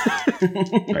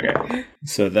 Okay.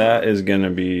 So that is going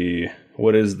to be,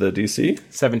 what is the DC?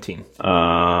 17.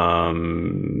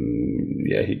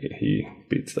 Yeah, he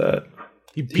beats that.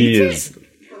 He beats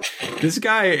it? This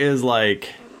guy is like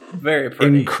very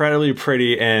pretty. Incredibly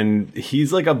pretty, and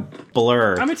he's like a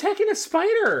blur. I'm attacking a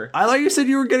spider. I thought you said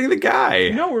you were getting the guy.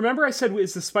 No, remember I said,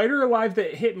 is the spider alive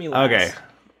that hit me last? Okay.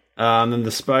 Then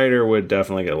the spider would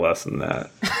definitely get less than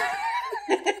that.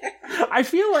 I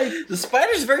feel like the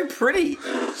spider's very pretty.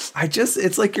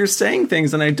 It's like you're saying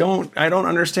things and I don't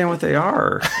understand what they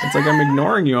are. It's like I'm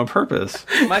ignoring you on purpose.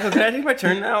 Michael, can I take my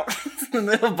turn now? In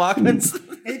the middle of Bachman's.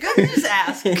 It's good to just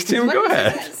ask. Tim, go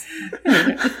ahead.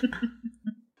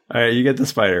 All right, you get the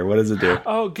spider. What does it do?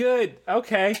 Oh, good.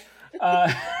 Okay.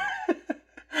 I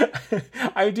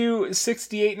do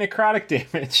 68 necrotic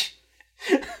damage.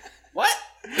 What?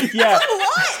 Yeah.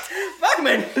 What?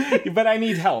 Bachman! But I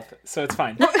need health, so it's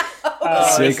fine.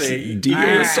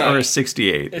 6d8 or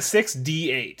 68? It's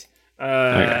 6d8.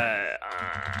 Okay.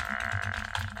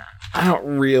 I don't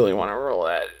really want to roll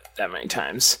that many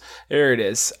times. There it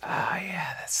is.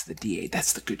 Yeah, that's the d8.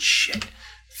 That's the good shit.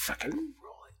 Fucking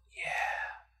roll it.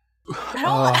 Yeah.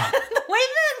 The way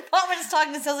that Bachman is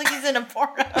talking, it sounds like he's in a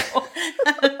porno.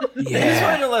 Yeah. I just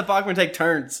wanted to let Bachman take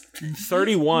turns.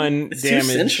 31 it's damage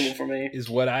too sensual for me. is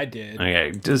what I did.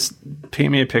 Okay, just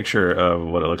paint me a picture of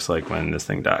what it looks like when this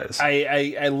thing dies.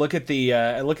 I look at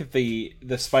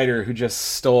the spider who just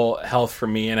stole health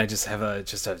from me, and I just have a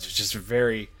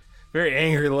very, very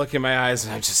angry look in my eyes,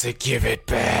 and I just say, "Give it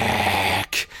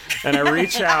back!" And I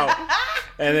reach out,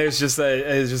 and there's just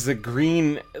a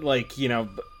green, like,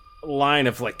 line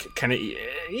of like kind of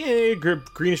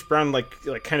greenish brown, like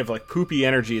kind of like poopy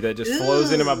energy that just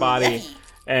flows into my body,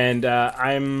 and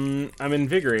I'm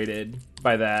invigorated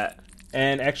by that.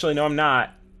 And actually, no, I'm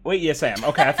not. Wait, yes, I am.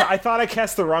 Okay, I thought I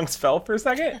cast the wrong spell for a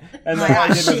second, and then all I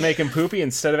did was make him poopy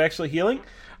instead of actually healing.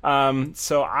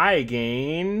 So I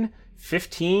gain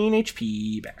 15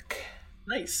 HP back.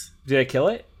 Nice. Did I kill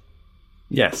it?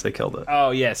 Yes, I killed it.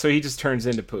 Oh yeah, so he just turns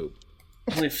into poop.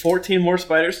 Only 14 more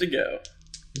spiders to go.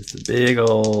 It's a big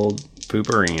old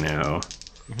pooperino.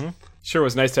 Mm-hmm. Sure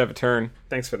was nice to have a turn.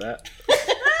 Thanks for that.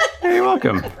 Hey, you're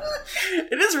welcome.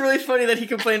 It is really funny that he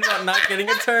complained about not getting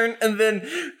a turn, and then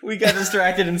we got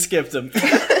distracted and skipped him.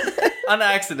 On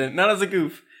accident, not as a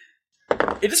goof.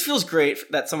 It just feels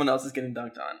great that someone else is getting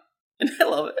dunked on. And I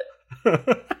love it.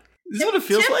 This is what it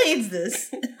feels Tim like. needs this.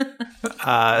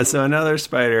 So another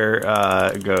spider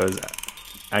goes,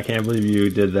 "I can't believe you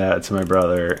did that to my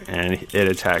brother," and it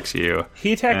attacks you.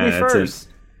 He attacked me first.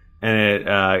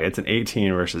 It's an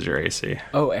 18 versus your AC.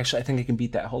 Oh, actually, I think I can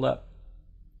beat that. Hold up.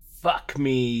 Fuck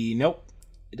me. Nope.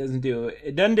 It doesn't do it.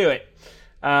 It doesn't do it.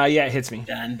 Yeah, it hits me.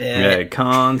 Okay,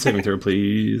 con saving throw,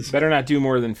 please. Better not do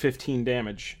more than 15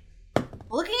 damage.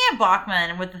 Looking at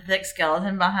Bachman with the thick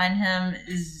skeleton behind him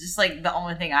is just like the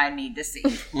only thing I need to see.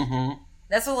 Mm-hmm.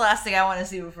 That's the last thing I want to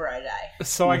see before I die.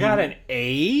 So I got an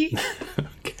A?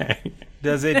 Okay.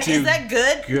 Does it do Is that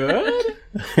good? good?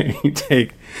 You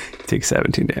take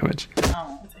 17 damage.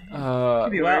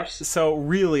 Could be worse. So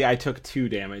really, I took 2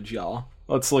 damage, y'all.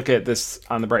 Let's look at this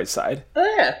on the bright side.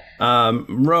 Oh, yeah.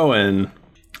 Rowan,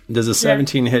 does a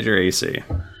 17 hit your AC?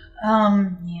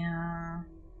 Yeah.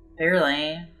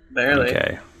 Barely.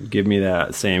 Okay. Give me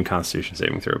that same Constitution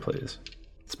saving throw, please.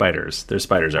 Spiders. There's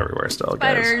spiders everywhere still,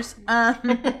 guys. Spiders.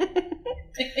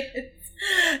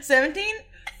 17?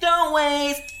 Don't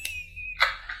waste.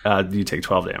 You take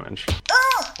 12 damage.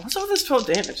 Oh! What's up with this 12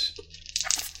 damage?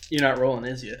 You're not rolling,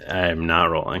 is you? I'm not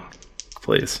rolling.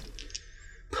 Please.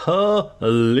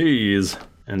 Please.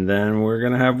 And then we're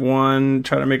going to have one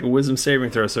try to make a wisdom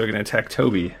saving throw so we can attack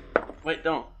Toby. Wait,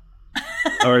 don't.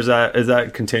 Or is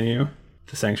that continue?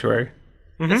 The sanctuary?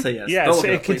 Mm-hmm. Say yes. Yeah, Don't so look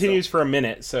it it up, please continues for a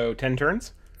minute, so 10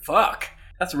 turns. Fuck.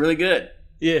 That's really good.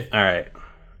 Yeah. All right.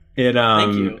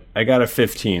 Thank you. I got a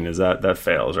 15. Is that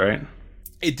fails, right?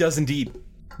 It does indeed.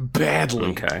 Badly.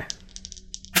 Okay.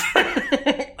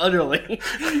 Utterly.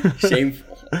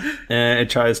 Shameful. And it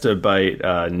tries to bite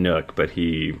Nook, but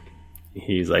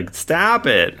he's like, "Stop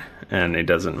it!" And it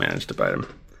doesn't manage to bite him.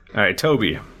 All right,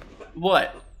 Toby.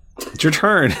 What? It's your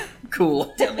turn.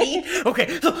 Cool. Dummy.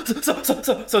 Okay,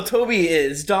 so Toby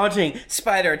is dodging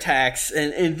spider attacks,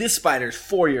 and this spider's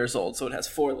 4 years old, so it has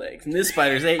 4 legs, and this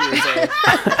spider's 8 years old.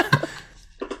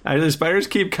 The spiders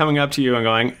keep coming up to you and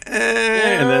going,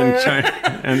 and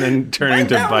then turning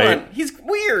to bite. One. He's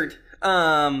weird.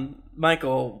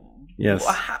 Michael. Yes.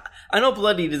 I know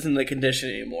Bloodied isn't the condition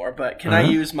anymore, but can I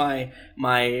use my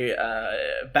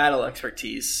battle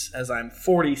expertise, as I'm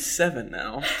 47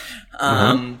 now,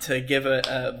 to give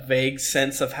a vague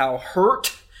sense of how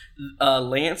hurt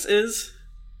Lance is?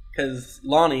 Because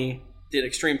Lonnie did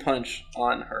Extreme Punch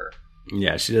on her.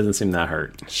 Yeah, she doesn't seem that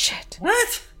hurt. Shit.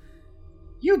 What?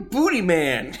 You booty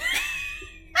man.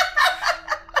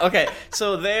 Okay,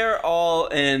 so they're all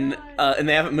in, and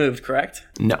they haven't moved, correct?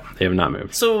 No, they have not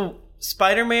moved. So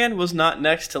Spider-Man was not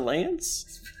next to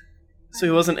Lance? So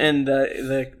he wasn't in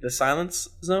the silence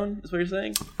zone, is what you're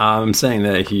saying? I'm saying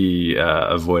that he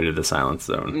avoided the silence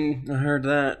zone. I heard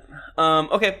that.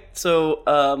 Okay, so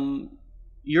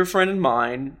your friend and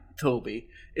mine, Toby,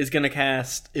 is going to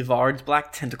cast Ivard's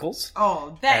Black Tentacles.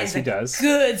 Oh, that is a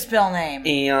good spell name.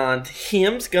 And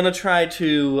him's going to try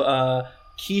to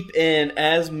keep in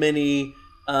as many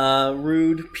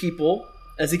rude people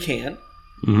as he can.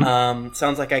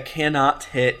 Sounds like I cannot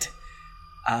hit.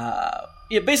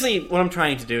 Basically, what I'm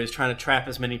trying to do is trying to trap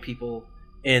as many people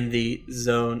in the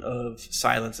zone of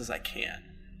silence as I can.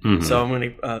 So I'm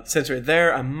going to, since we're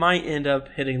there, I might end up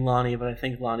hitting Lonnie, but I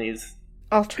think Lonnie's.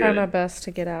 I'll try my best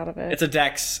to get out of it. It's a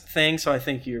dex thing, so I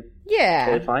think you're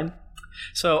totally fine.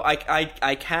 So I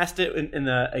cast it in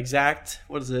the exact,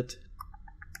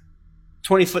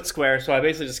 20-foot square. So I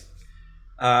basically just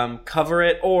cover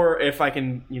it, or if I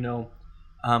can,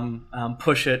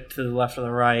 push it to the left or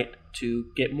the right to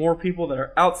get more people that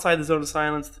are outside the zone of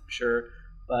silence, sure.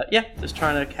 But yeah, just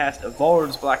trying to cast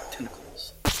Ivard's Black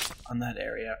Tentacles on that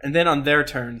area. And then on their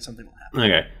turn, something will happen.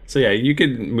 Okay, so yeah, you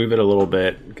could move it a little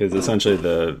bit, because essentially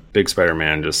the big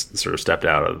Spider-Man just sort of stepped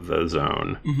out of the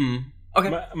zone.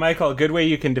 Okay. Michael, a good way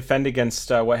you can defend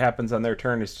against what happens on their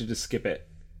turn is to just skip it.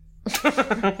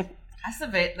 That's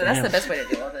the best way to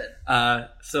deal with it.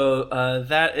 So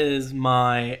that is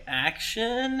my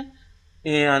action,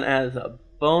 and as a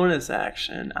bonus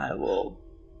action, I will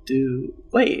do...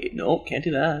 Wait, no, can't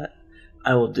do that.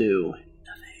 I will do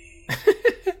nothing.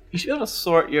 You should be able to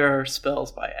sort your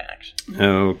spells by action.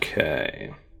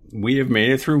 Okay. We have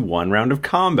made it through one round of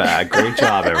combat. Great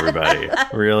job, everybody.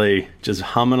 Really just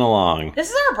humming along. This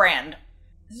is our brand.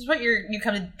 This is what you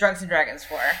come to Drunks and Dragons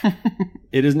for.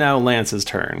 It is now Lance's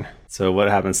turn. So what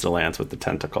happens to Lance with the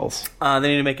tentacles? They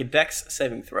need to make a dex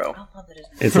saving throw.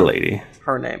 It's a lady.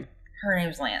 Her name. Her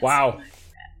name's Lance. Wow.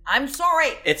 I'm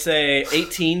sorry. It's a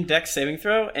 18 dex saving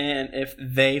throw, and if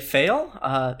they fail,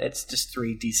 it's just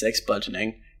 3d6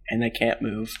 bludgeoning, and they can't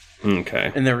move.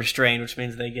 Okay. And they're restrained, which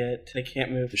means they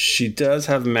can't move. She does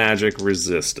have magic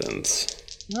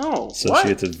resistance. No. So she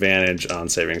gets advantage on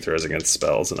saving throws against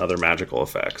spells and other magical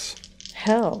effects.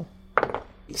 Hell.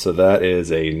 So that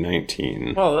is a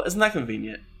 19. Well, isn't that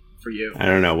convenient for you? I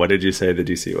don't know. What did you say the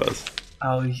DC was?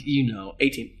 Oh,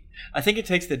 18. I think it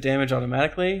takes the damage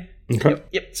automatically. Okay.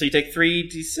 Yep. So you take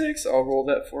 3d6. I'll roll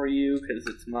that for you because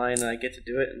it's mine and I get to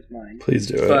do it. It's mine. Please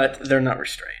do it. But they're not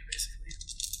restrained, basically.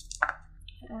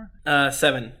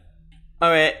 7. All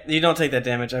right. You don't take that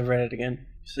damage. I've read it again.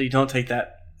 So you don't take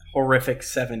that horrific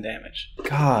 7 damage.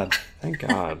 God. Thank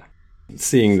God.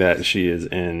 Seeing that she is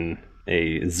in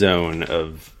a zone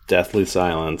of deathly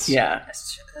silence. Yeah.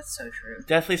 That's so true.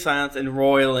 Deathly silence and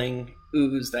roiling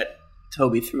ooze that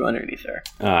Toby threw underneath her.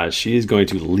 She is going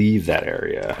to leave that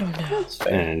area. Oh, no.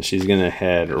 And she's going to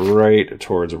head right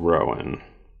towards Rowan.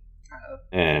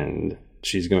 And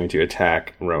she's going to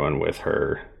attack Rowan with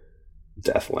her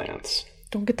Death Lance.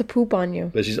 Don't get the poop on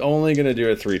you. But she's only going to do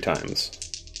it 3 times.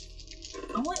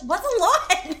 What's a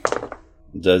lot?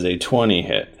 Does a 20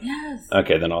 hit? Yes.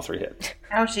 Okay, then all 3 hit.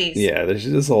 Ouchies. Yeah, this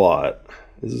is a lot.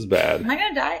 This is bad. Am I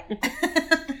going to die?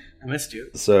 I missed you.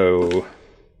 So...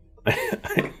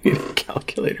 I need a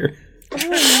calculator.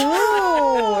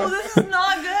 Oh, no! This is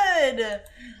not good.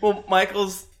 Well,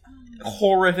 Michael's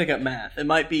horrific at math. It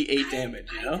might be 8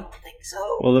 damage, you know? I don't think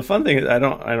so. Well, the fun thing is I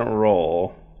don't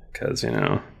roll because,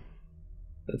 that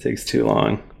takes too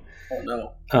long.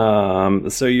 Oh, no.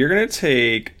 So you're going to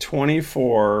take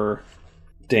 24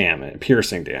 damage,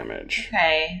 piercing damage.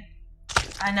 Okay.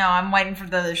 I know, I'm waiting for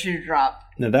the other shoe to drop.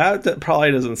 Now that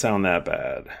probably doesn't sound that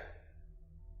bad.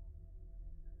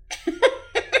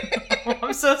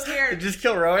 I'm so scared. Just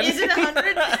kill Rowan. Is it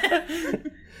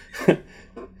 100?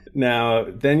 Now,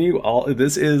 then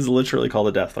this is literally called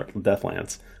a Death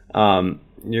Lance.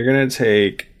 You're going to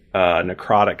take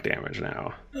necrotic damage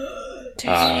now.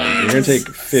 You're going to take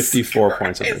 54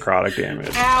 points of necrotic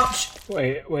damage. Ouch.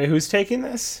 Wait, who's taking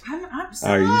this? I'm still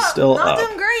Are you still not up?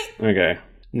 doing great. Okay.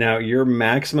 Now, your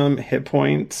maximum hit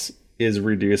points is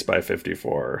reduced by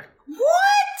 54.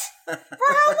 What?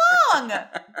 For how long?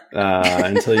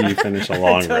 Until you finish a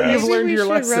long rest. You've learned your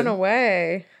lesson. Run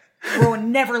away.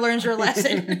 Everyone never learns your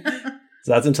lesson.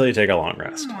 So that's until you take a long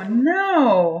rest. Oh,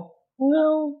 no.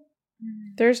 Well,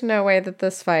 there's no way that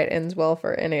this fight ends well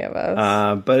for any of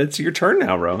us. But it's your turn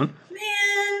now, Rowan.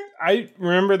 I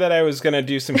remember that I was going to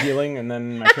do some healing, and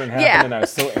then my turn happened, and I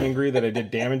was so angry that I did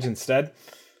damage instead.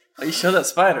 Oh, you showed that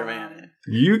spider, man.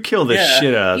 You killed the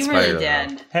shit out of that You spider. really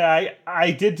did. Hey,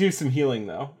 I did do some healing,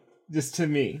 though. Just to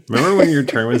me. Remember when your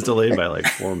turn was delayed by like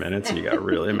 4 minutes and you got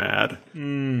really mad?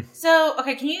 So,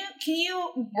 okay, can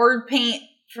you word paint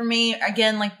for me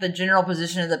again, like the general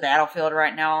position of the battlefield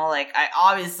right now? Like, I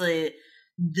obviously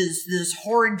this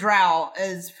horrid drow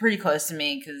is pretty close to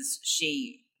me because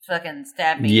she fucking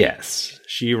stabbed me. Yes,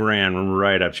 she ran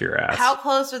right up to your ass. How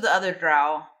close are the other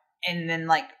drow? And then,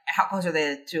 like, how close are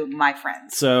they to my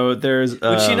friends? So there's.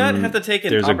 Would she not have to take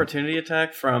an opportunity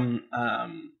attack from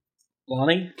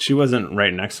Lonnie? She wasn't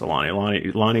right next to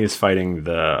Lonnie. Lonnie is fighting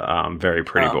the very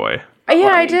pretty boy.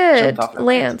 Yeah, I did.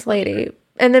 Lance lady.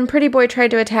 And then Pretty Boy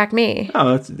tried to attack me.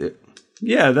 Oh,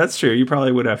 that's true. You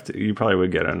probably would have to. You probably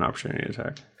would get an opportunity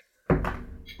attack.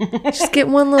 Just get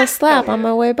one little slap on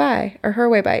my way by, or her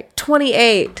way by.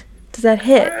 28. Does that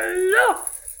hit?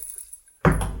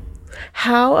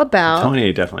 How about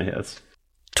 28 definitely hits.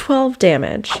 12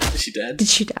 damage. Is she dead? Did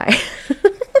she die?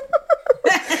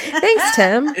 Thanks,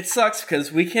 Tim. It sucks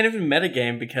because we can't even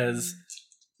metagame because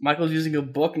Michael's using a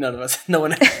book no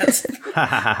one has.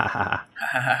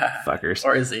 Fuckers.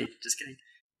 Or is he? Just kidding.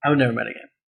 I would never metagame.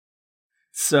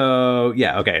 So,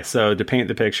 yeah, okay. So to paint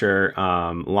the picture,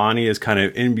 Lonnie is kind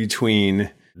of in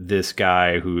between this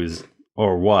guy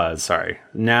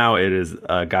now it is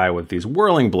a guy with these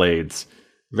whirling blades.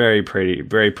 Very pretty,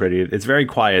 very pretty. It's very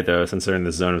quiet, though, since they're in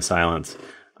the zone of silence.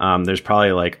 There's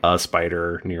probably like a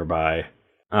spider nearby.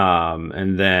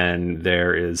 And then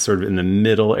there is sort of in the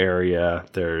middle area,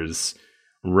 there's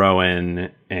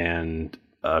Rowan and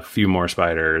a few more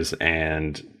spiders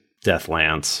and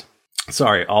Deathlance.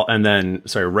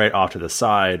 Right off to the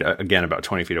side, again, about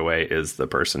 20 feet away, is the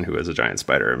person who is a giant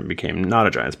spider and became not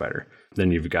a giant spider.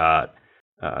 Then you've got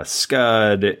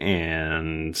Scud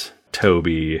and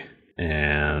Toby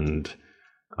and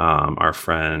our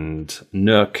friend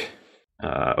Nook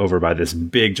over by this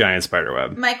big giant spider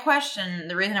web. My question,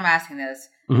 the reason I'm asking this,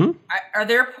 Mm-hmm. are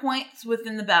there points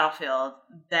within the battlefield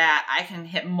that I can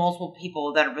hit multiple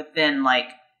people that are within like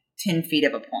 10 feet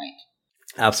of a point?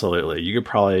 Absolutely. You could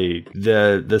probably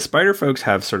the spider folks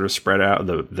have sort of spread out,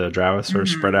 the drow is sort of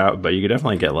spread out, but you could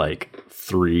definitely get like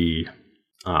 3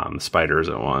 spiders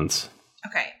at once.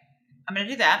 Okay. I'm gonna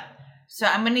do that. So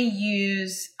I'm gonna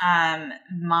use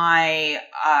my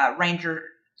ranger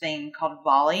thing called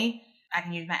volley. I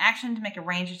can use my action to make a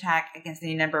range attack against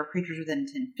any number of creatures within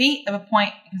 10 feet of a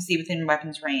point you can see within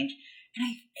weapon's range.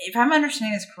 And if I'm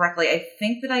understanding this correctly, I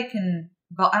think that I can.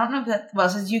 Well, I don't know if that. Well,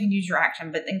 it says you can use your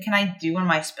action, but then can I do one of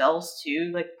my spells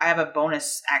too? Like I have a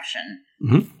bonus action.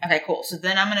 Mm-hmm. Okay, cool. So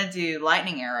then I'm gonna do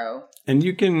lightning arrow. And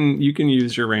you can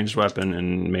use your ranged weapon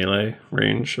in melee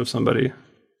range of somebody.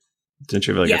 Didn't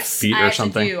you have like a feat or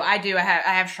something? I do. I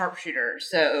have sharpshooter,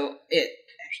 so it.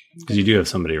 Because you do have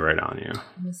somebody right on you.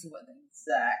 Let me see what the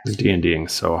exact. D&Ding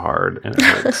so hard and it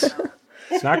hurts.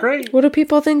 It's not great. What do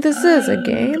people think this is? A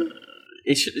game?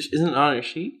 Isn't it on your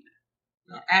sheet?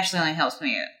 No, Ashley only helps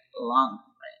me at long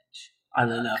range.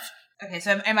 Oddly enough. Okay,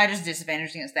 so am I just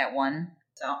disadvantaged against that one?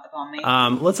 So on me.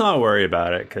 Let's not worry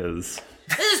about it because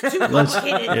this is too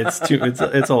complicated.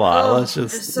 It's a lot. Oh, let's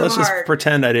just hard.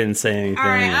 pretend I didn't say anything. All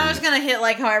right, I'm just gonna hit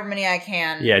like however many I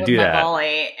can. Yeah, with do my that.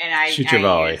 Volley, and I shoot your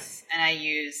volley. I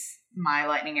use my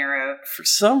lightning arrow. For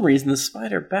some reason, the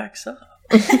spider backs up.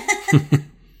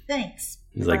 Thanks.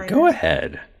 He's like, go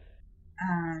ahead.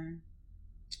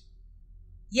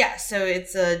 Yeah, so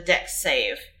it's a dex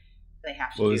save. They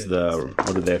have to.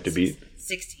 What did they have to beat?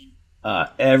 16.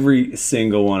 Every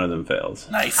single one of them fails.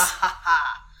 Nice.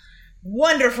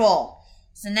 Wonderful.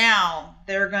 So now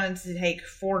they're going to take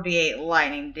 48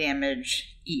 lightning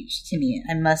damage each to me.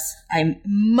 I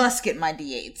must get my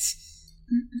d8s.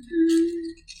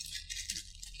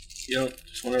 You don't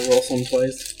just want to roll some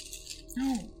twice?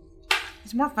 No.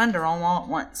 It's more fun to roll them all at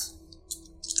once.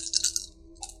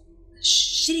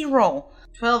 Shitty roll.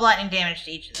 12 lightning damage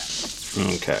to each of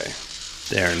them. Okay.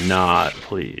 They're not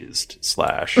pleased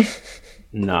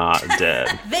 / not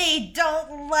dead. They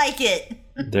don't like it.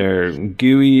 They're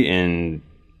gooey and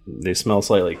They smell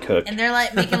slightly cooked. And they're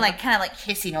like making like kind of like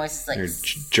hissy noises, like they're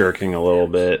jerking a little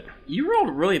bit. You rolled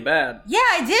really bad. Yeah,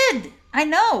 I did. I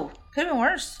know. Could have been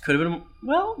worse. Could have been.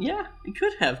 Well, yeah, it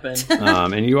could have been.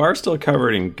 And you are still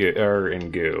covered in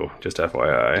goo, just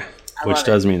FYI, which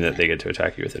does mean that they get to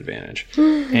attack you with advantage.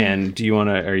 And do you want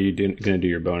to? Are you going to do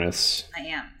your bonus? I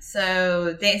am.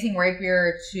 So dancing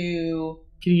rapier to.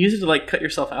 Can you use it to like cut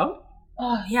yourself out?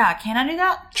 Oh yeah, can I do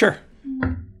that? Sure.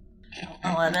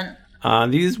 11.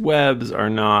 These webs are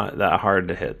not that hard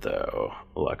to hit, though.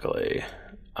 Luckily,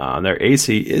 their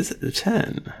AC is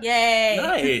 10. Yay!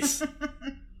 Nice.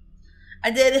 I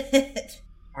did it.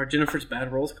 Are Jennifer's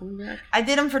bad rolls coming back? I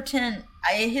did them for 10.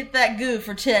 I hit that goo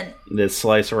for 10. They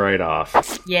slice right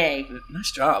off. Yay!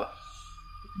 Nice job.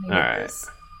 All right.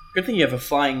 Good thing you have a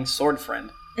flying sword friend.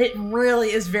 It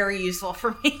really is very useful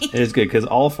for me. It is good because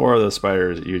all 4 of those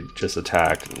spiders you just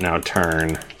attacked now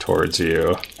turn towards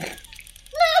you.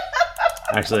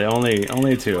 Actually,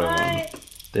 only 2 of them.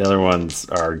 The other ones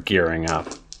are gearing up.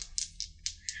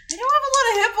 I don't have a lot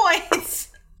of hit points.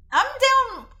 I'm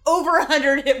down over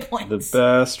 100 hit points. The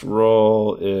best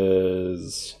roll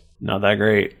is not that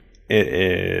great. It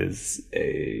is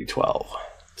a 12.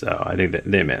 So I think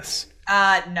they miss.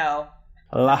 No.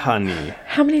 Lahani.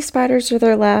 How many spiders are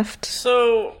there left?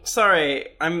 So, sorry,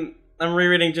 I'm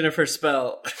rereading Jennifer's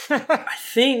spell. I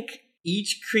think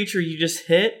each creature you just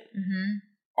hit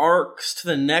arcs to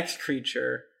the next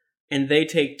creature, and they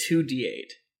take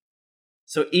 2d8.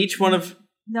 So each one of...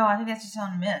 No, I think that's just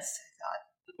on miss.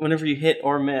 Whenever you hit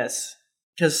or miss.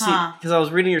 Because I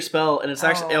was reading your spell, and it's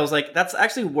actually... I was like, that's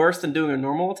actually worse than doing a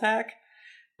normal attack.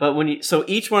 But when you... So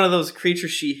each one of those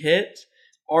creatures she hit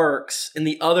arcs, and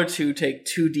the other 2 take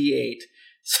 2d8.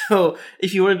 So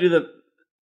if you want to do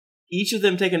each of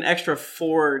them take an extra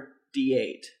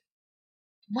 4d8.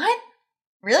 What?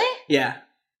 Really? Yeah.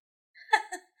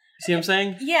 See what I'm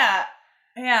saying? Yeah.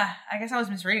 I guess I was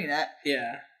misreading that.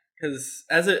 Yeah, because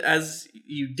as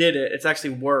you did it, it's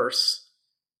actually worse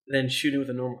than shooting with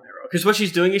a normal arrow. Because what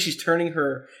she's doing is she's turning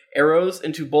her arrows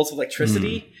into bolts of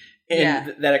electricity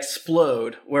and that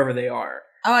explode wherever they are.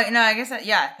 Oh no, I guess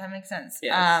that makes sense.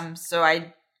 Yes.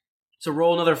 So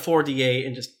roll another 4d8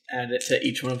 and just add it to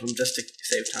each one of them just to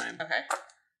save time. Okay.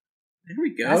 There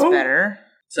we go. That's better.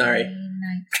 Sorry.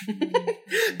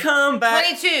 19. Come back.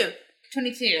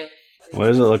 22. What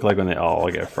does it look like when they all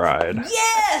get fried?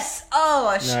 Yes!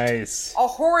 Oh, nice. A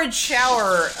horrid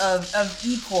shower of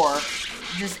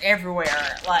Ecor just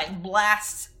everywhere. Like,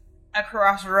 blast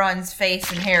across Run's face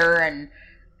and hair and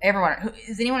everyone.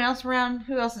 Is anyone else around?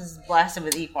 Who else is blasted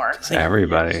with Ecor? It's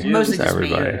everybody. Mostly just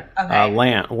everybody. Me. Okay.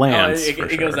 Lance,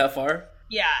 it goes that far?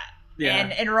 Yeah.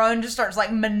 And Ron just starts,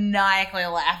 like, maniacally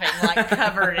laughing, like,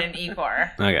 covered in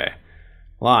Ecor. Okay.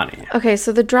 Lonnie. Okay,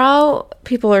 so the drow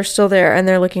people are still there, and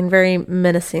they're looking very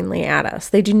menacingly at us.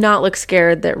 They do not look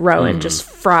scared that Rowan just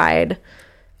fried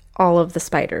all of the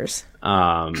spiders.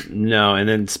 No, and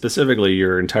then specifically,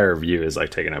 your entire view is like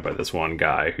taken up by this one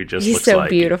guy who just He's looks so like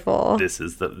beautiful. This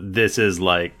is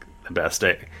like the best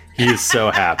day. He is so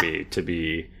happy to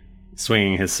be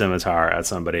swinging his scimitar at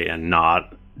somebody and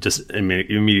not just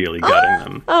immediately gutting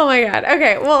them. Oh my god.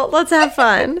 Okay, well, let's have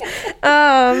fun.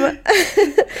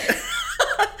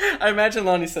 I imagine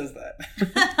Lonnie says that.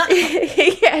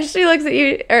 Yeah, she looks at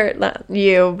you, or not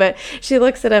you, but she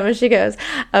looks at him and she goes,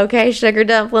 "Okay, sugar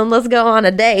dumpling, let's go on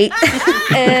a date."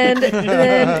 And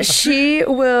then she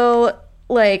will,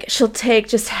 like, she'll take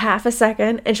just half a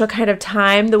second and she'll kind of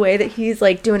time the way that he's,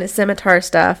 like, doing his scimitar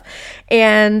stuff.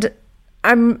 And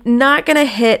I'm not going to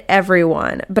hit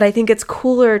everyone, but I think it's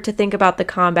cooler to think about the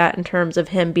combat in terms of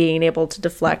him being able to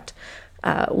deflect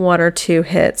 1 or 2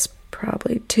 hits.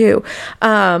 Probably 2.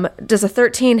 Does a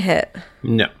 13 hit?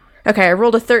 No. Okay, I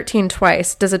rolled a 13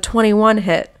 twice. Does a 21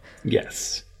 hit?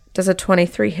 Yes. Does a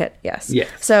 23 hit? Yes. Yes.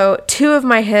 So 2 of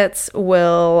my hits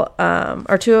will,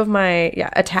 or 2 of my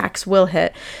attacks will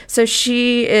hit. So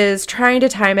she is trying to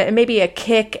time it, and maybe a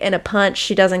kick and a punch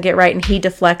she doesn't get right, and he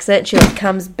deflects it. And she like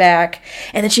comes back,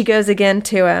 and then she goes again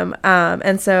to him.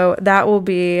 And so that will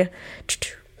be,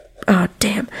 oh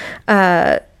damn,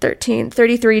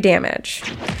 33 damage.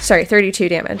 Sorry, 32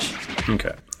 damage.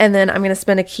 Okay. And then I'm going to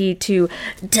spend a key to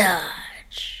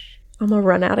dodge. I'm going to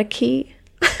run out of key.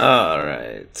 All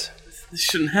right. This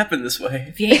shouldn't happen this way.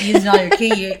 If you ain't using all your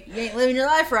key, you ain't living your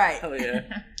life right. Hell yeah.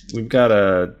 We've got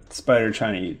a spider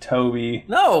trying to eat Toby.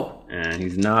 No! And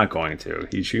he's not going to.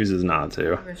 He chooses not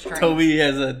to. Toby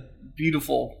has a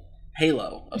beautiful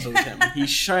halo above him.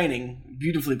 He's shining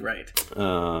beautifully bright.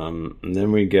 And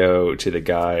then we go to the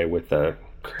guy with the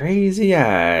crazy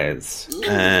eyes.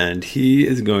 And he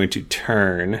is going to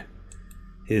turn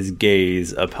his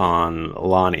gaze upon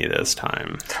Lonnie this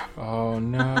time. Oh,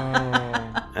 no.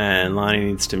 And Lonnie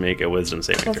needs to make a wisdom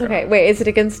saving throw. That's okay. Wait, is it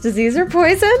against disease or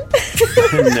poison?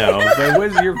 No,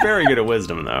 but you're very good at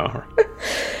wisdom, though.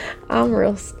 I'm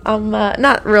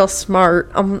not real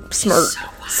smart. I'm smart.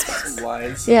 So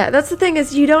wise. Yeah, that's the thing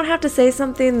is you don't have to say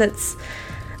something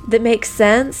that makes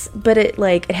sense, but it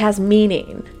has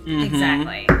meaning. Mm-hmm.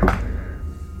 Exactly.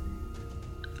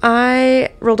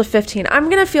 I rolled a 15. I'm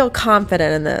going to feel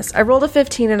confident in this. I rolled a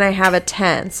 15 and I have a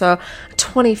 10, so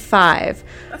 25.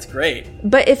 That's great.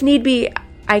 But if need be,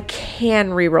 I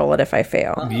can re-roll it if I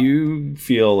fail. You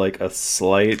feel like a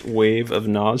slight wave of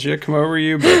nausea come over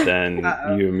you, but then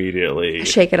you immediately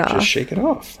shake it off. Just shake it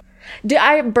off.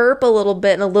 I burp a little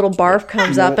bit and a little barf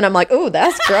comes up and I'm like, oh,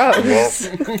 that's gross.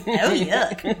 Oh,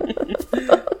 yuck.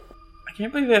 I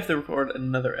can't believe we have to record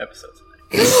another episode tonight.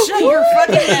 Shut your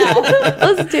fucking mouth.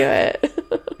 Let's do it.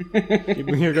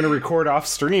 You're going to record off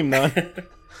stream, though.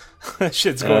 That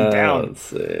shit's going down. Let's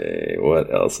see. What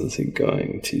else is he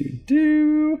going to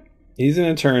do? He's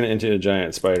going to turn into a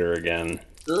giant spider again.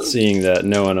 Seeing that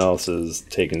no one else is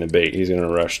taking the bait, he's going to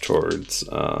rush towards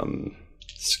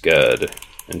Scud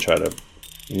and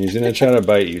he's going to try to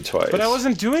bite you twice. But I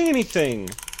wasn't doing anything.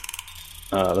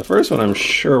 The first one I'm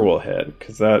sure will hit,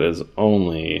 because that is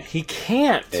only... He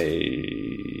can't.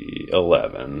 A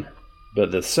 11.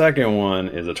 But the second one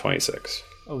is a 26.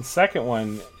 Well, the second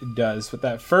one does, but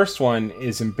that first one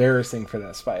is embarrassing for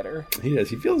that spider. He does.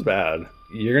 He feels bad.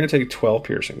 You're going to take 12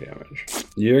 piercing damage.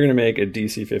 You're going to make a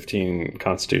DC 15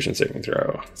 Constitution saving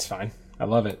throw. It's fine. I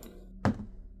love it.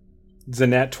 Is a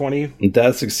nat 20?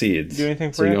 That succeeds. Do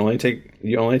anything for so it?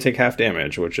 you only take half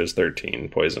damage, which is 13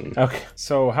 poison. Okay.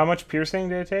 So how much piercing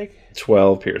did it take?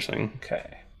 12 piercing.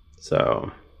 Okay.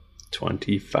 So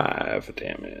 25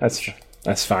 damage.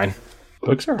 That's fine.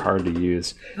 Books are hard to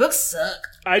use. Books suck.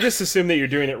 I just assume that you're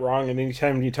doing it wrong, and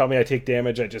anytime you tell me I take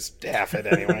damage, I just half it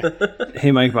anyway.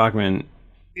 Hey, Mike Bachman.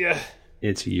 Yeah.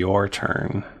 It's your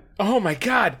turn. Oh my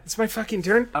god, it's my fucking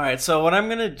turn. All right, so what I'm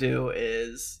going to do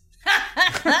is...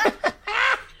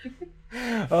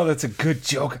 Oh, that's a good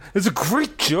joke. That's a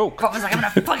great joke. I was like, I'm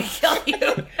gonna fucking kill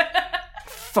you.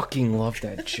 Fucking love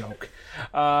that joke.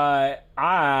 I'm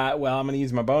gonna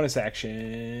use my bonus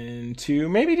action to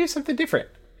maybe do something different.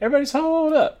 Everybody's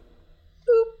hold up.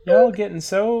 Y'all getting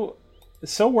so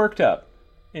worked up,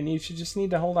 and you should just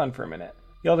need to hold on for a minute.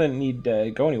 Y'all didn't need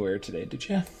to go anywhere today, did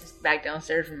you? Just back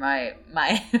downstairs where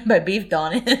my beef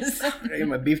don is. I gotta get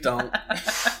my beef don.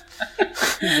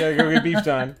 You gotta go get beef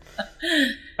done.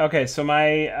 Okay, so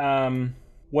my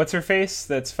what's her face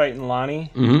that's fighting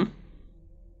Lonnie? Mm-hmm.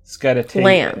 It's got to take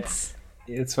Lance.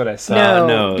 It's what I saw.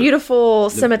 No, beautiful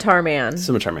scimitar man.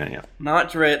 Scimitar man, yeah.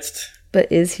 Not Dritzed.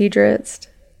 But is he Dritzed?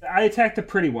 I attacked the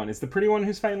pretty one. Is the pretty one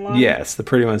who's fighting Lonnie? Yes, the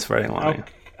pretty one's fighting Lonnie.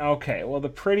 Okay, well the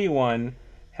pretty one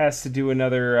has to do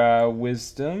another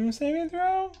wisdom saving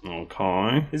throw.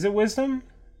 Okay. Is it wisdom?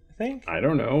 I think. I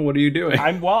don't know. What are you doing?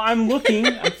 I'm looking.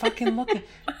 I'm fucking looking.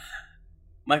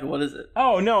 Michael, what is it?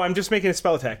 Oh, no, I'm just making a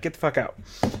spell attack. Get the fuck out.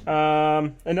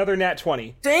 Another nat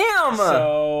 20. Damn!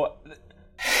 So,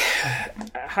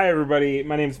 hi everybody.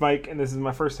 My name's Mike, and this is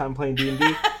my first time playing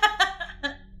D&D.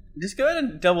 Just go ahead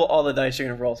and double all the dice you're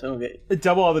going to roll. So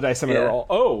Double all the dice I'm going to roll.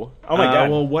 Oh my god.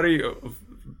 Well, what are you...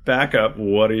 Back up.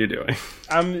 What are you doing?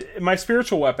 My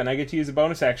spiritual weapon. I get to use a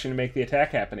bonus action to make the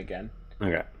attack happen again.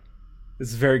 Okay. This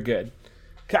is very good.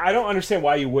 I don't understand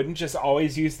why you wouldn't just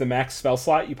always use the max spell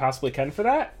slot you possibly can for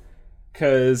that.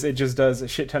 Because it just does a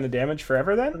shit ton of damage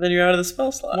forever then. But then you're out of the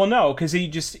spell slot. Well, no, because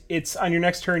it's on your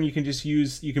next turn you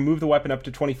can move the weapon up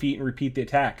to 20 feet and repeat the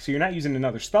attack. So you're not using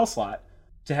another spell slot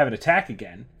to have it attack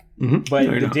again. Mm-hmm.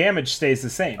 But the damage stays the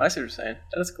same. I see what you're saying.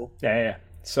 That's cool. Yeah.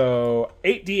 So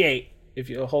 8d8, if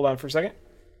you hold on for a second.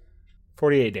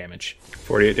 48 damage.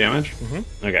 48 damage?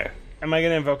 Mm-hmm. Okay. Am I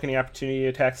going to invoke any opportunity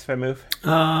attacks if I move?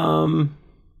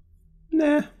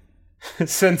 Nah.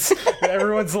 Since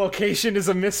everyone's location is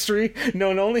a mystery,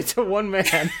 known only to one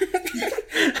man.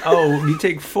 Oh, you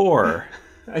take 4.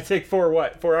 I take 4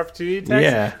 what? 4 opportunity attacks?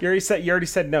 Yeah. You already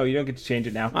said no. You don't get to change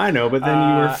it now. I know, but then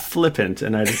you were flippant,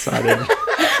 and I decided...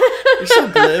 You're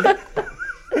so glib.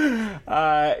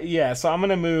 Yeah, so I'm going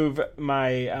to move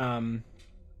my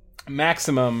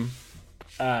maximum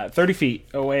 30 feet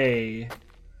away.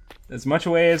 As much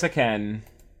away as I can.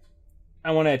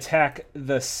 I want to attack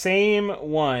the same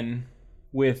one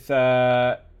with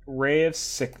Ray of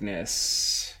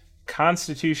Sickness.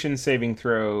 Constitution saving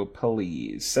throw,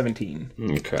 please. 17.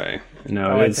 Okay.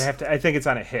 No, it's... I think it's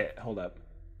on a hit. Hold up.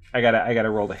 I gotta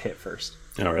roll the hit first.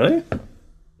 Oh, really?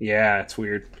 Yeah, it's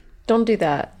weird. Don't do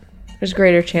that. There's a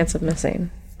greater chance of missing.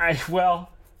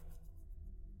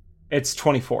 It's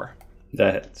 24.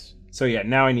 That hits. So yeah,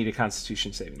 now I need a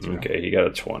Constitution saving throw. Okay, he got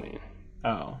a 20.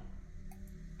 Oh.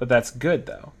 But that's good,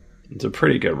 though. It's a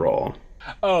pretty good roll.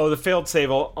 Oh, the failed save,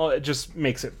 it just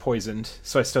makes it poisoned,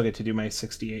 so I still get to do my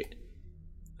 68.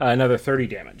 Another 30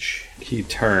 damage. He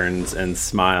turns and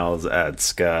smiles at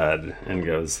Scud and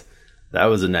goes, "That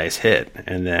was a nice hit."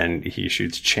 And then he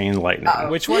shoots chain lightning.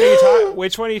 Which one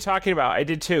are you talking about? I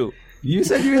did 2. You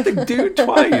said you hit the dude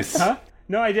twice. Huh?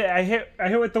 No, I did. I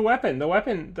hit with the weapon. The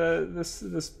weapon.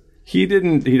 This. He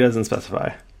didn't. He doesn't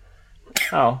specify.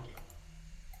 Oh.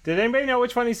 Did anybody know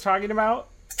which one he's talking about?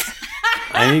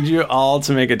 I need you all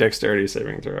to make a dexterity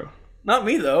saving throw. Not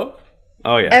me, though.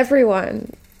 Oh, yeah.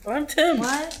 Everyone. I'm Tim.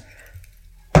 What?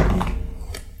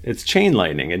 It's chain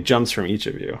lightning. It jumps from each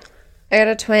of you. I got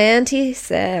a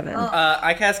 27.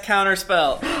 I cast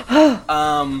Counterspell.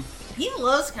 He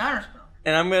loves Counterspell.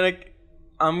 And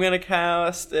I'm gonna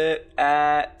cast it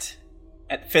at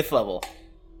 5th level.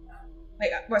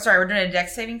 Wait, sorry, we're doing a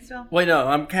dex saving still? Wait, no,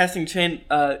 I'm casting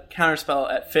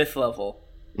Counterspell at 5th level.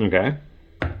 Okay.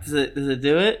 Does it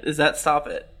do it? Does that stop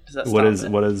it? What does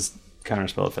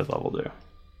Counterspell at 5th level do?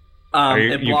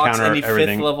 It blocks any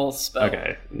 5th level spell.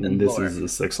 Okay, and this is the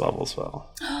 6th level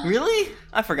spell. Really?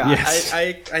 I forgot. Yes.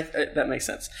 I that makes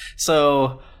sense.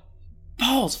 So,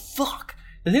 balls, fuck.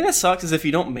 The thing that sucks is if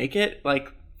you don't make it,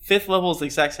 like, 5th level is the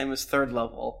exact same as 3rd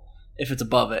level if it's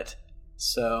above it.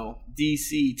 So,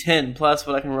 DC 10 plus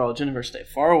what I can roll. Jennifer, stay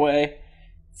far away.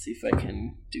 Let's see if I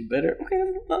can do better. Okay,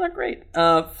 not that great.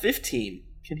 15.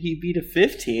 Can he beat a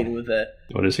 15 with a...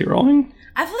 What is he rolling?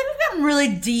 I feel like we've gotten really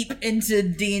deep into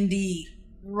D&D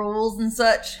rules and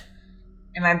such,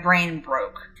 and my brain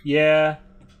broke. Yeah.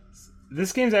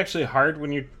 This game's actually hard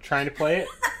when you're trying to play it.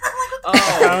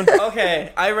 Oh,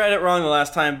 okay. I read it wrong the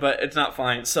last time, but it's not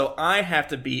fine. So I have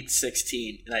to beat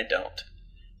 16, and I don't.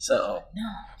 So,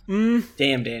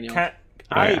 damn, Daniel.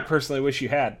 I personally wish you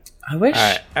had. I wish. All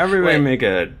right, everybody make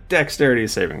a dexterity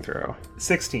saving throw.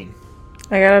 16.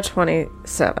 I got a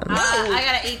 27. I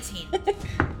got an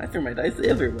 18. I threw my dice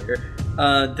everywhere.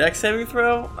 Dex saving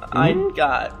throw, I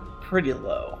got pretty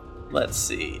low. Let's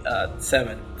see.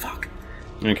 7. Fuck.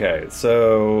 Okay,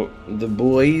 so the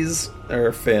boys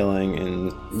are failing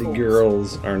and the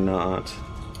girls are not.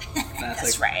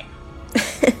 That's right.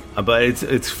 But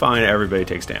it's fine. Everybody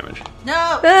takes damage.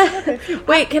 No.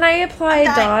 Wait, can I apply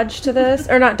dodge to this?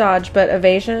 Or not dodge, but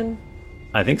evasion?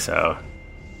 I think so.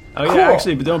 Oh yeah,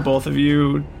 actually, but don't both of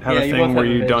you have a thing where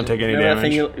you don't take any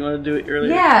damage? You want to do it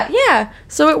earlier? Yeah.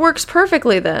 So it works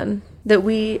perfectly then that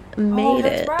we made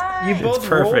it. Right. You both It's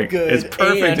perfect. roll good. It's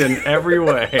perfect in every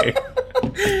way.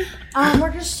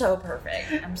 We're just so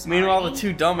perfect. I'm sorry. Meanwhile, the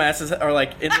two dumbasses are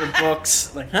like in their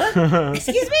books, like, huh?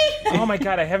 Excuse me? Oh my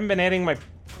god, I haven't been adding my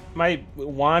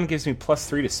wand gives me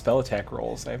 +3 to spell attack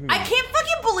rolls. I can't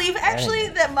fucking believe actually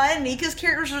that mine and Nika's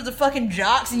characters are the fucking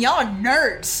jocks and y'all are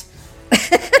nerds.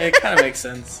 It kind of makes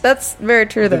sense. That's very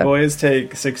true, though. The boys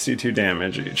take 62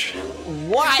 damage each.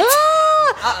 What?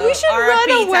 We should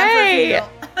run away.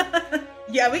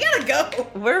 Yeah, we gotta go.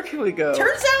 Where can we go?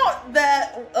 Turns out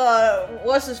that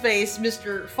what's his face,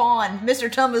 Mr. Fawn,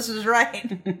 Mr. Thomas was right.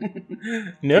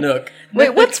 Nook.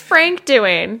 Wait, what's Frank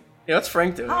doing? Yeah, what's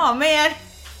Frank doing? Oh man,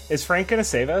 is Frank gonna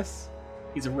save us?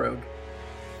 He's a rogue.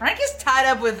 Frank is tied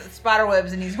up with spider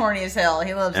webs and he's horny as hell.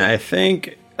 He loves it. I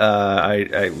think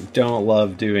I don't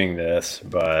love doing this,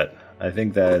 but I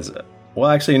think that is. Well,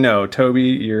 actually, no. Toby,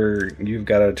 you've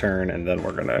got a turn, and then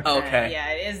we're gonna. Okay.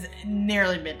 Yeah, it is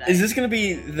nearly midnight. Is this gonna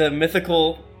be the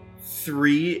mythical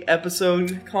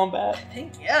 3-episode combat? I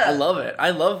think yeah. I love it. I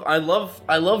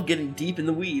love getting deep in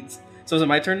the weeds. So is it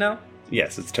my turn now?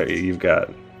 Yes, it's Toby. You've got.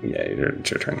 Yeah,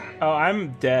 it's your turn. Oh,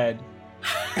 I'm dead.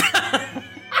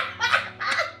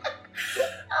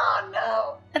 Oh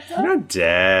no. You're not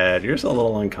dead. You're just a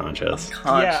little unconscious.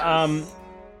 Yeah.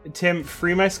 Tim,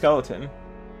 free my skeleton.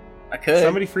 I could.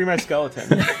 Somebody free my skeleton.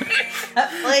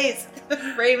 Please,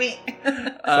 free me.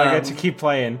 So I get to keep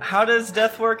playing. How does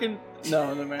death work in...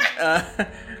 No, never mind.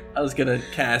 I was gonna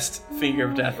cast Finger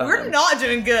of Death on We're him. not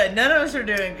doing good. None of us are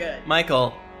doing good.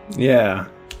 Michael. Yeah.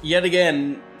 Yet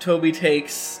again, Toby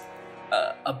takes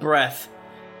a breath,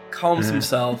 calms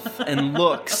himself, and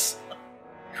looks.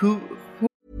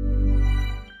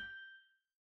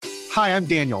 Hi, I'm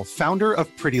Daniel, founder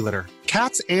of Pretty Litter.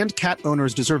 Cats and cat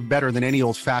owners deserve better than any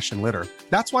old-fashioned litter.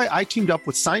 That's why I teamed up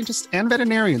with scientists and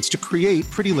veterinarians to create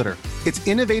Pretty Litter. Its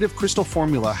innovative crystal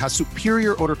formula has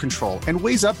superior odor control and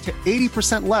weighs up to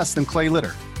 80% less than clay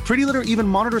litter. Pretty Litter even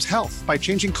monitors health by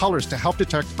changing colors to help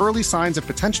detect early signs of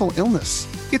potential illness.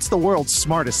 It's the world's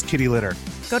smartest kitty litter.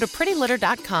 Go to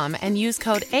prettylitter.com and use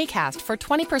code ACAST for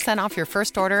 20% off your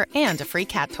first order and a free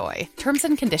cat toy. Terms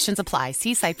and conditions apply.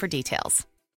 See site for details.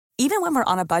 Even when we're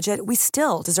on a budget, we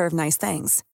still deserve nice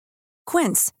things.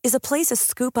 Quince is a place to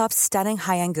scoop up stunning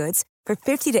high-end goods for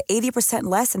 50 to 80%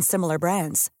 less than similar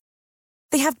brands.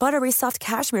 They have buttery soft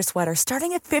cashmere sweaters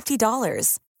starting at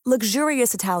 $50,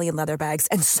 luxurious Italian leather bags,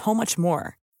 and so much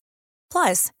more.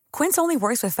 Plus, Quince only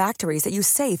works with factories that use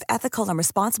safe, ethical, and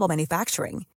responsible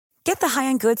manufacturing. Get the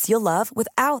high-end goods you'll love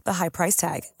without the high price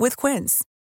tag with Quince.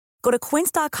 Go to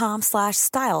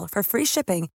quince.com/style for free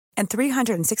shipping and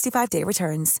 365-day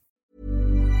returns.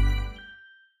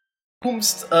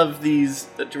 Most of these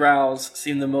drows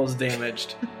seem the most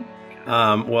damaged.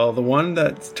 Well, the one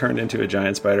that's turned into a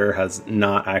giant spider has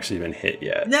not actually been hit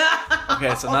yet.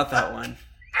 Okay, so not that one.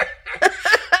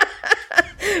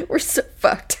 We're so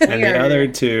fucked. And the other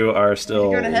two are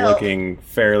still looking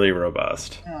fairly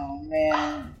robust. Oh,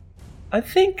 man. I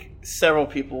think several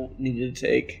people needed to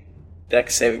take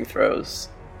dex saving throws.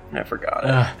 I forgot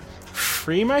it.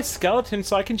 Free my skeleton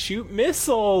so I can shoot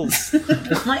missiles.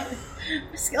 My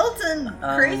skeleton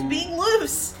craves being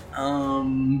loose.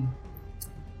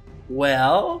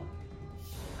 Well,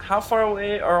 how far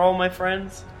away are all my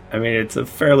friends? I mean, it's a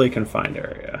fairly confined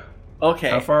area. Okay.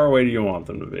 How far away do you want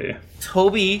them to be?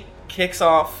 Toby kicks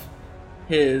off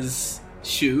his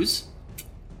shoes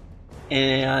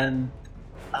and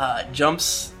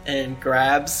jumps and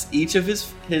grabs each of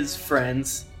his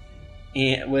friends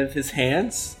and with his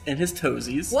hands and his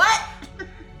toesies. What?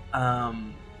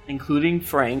 Including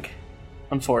Frank,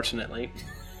 unfortunately.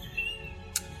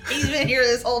 He's been here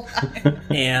this whole time.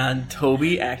 And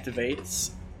Toby activates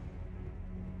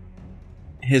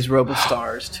his robe of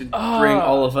stars to bring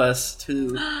all of us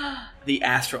to the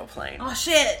astral plane. Oh,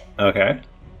 shit. Okay.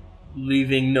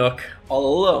 Leaving Nook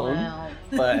all alone. Wow.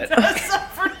 But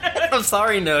I'm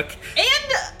sorry, Nook.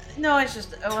 And no, it's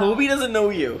just Toby doesn't know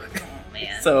you. Oh,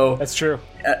 man. So that's true.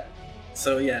 I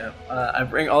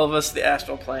bring all of us to the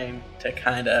astral plane to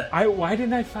kind of. Why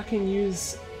didn't I fucking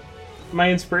use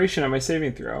my inspiration on my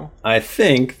saving throw? I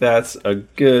think that's a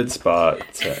good spot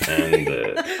to end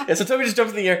it. Yeah, so Toby just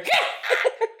jumps in the air.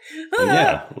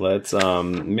 Yeah, let's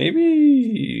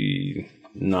maybe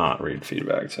not read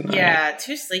feedback tonight. Yeah,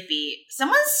 too sleepy.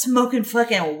 Someone's smoking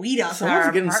fucking weed outside.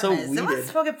 Someone's getting so apartment. Someone's weeded.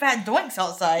 smoking fat doinks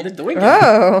outside. They're doinking.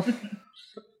 Oh.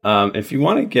 If you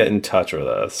want to get in touch with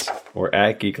us, we're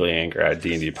at Geekly Anchor at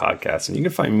D&D Podcast, and you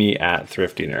can find me at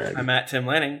Thrifty Nerd. I'm at Tim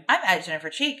Lanning. I'm at Jennifer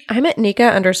Cheek. I'm at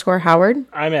Nika_Howard.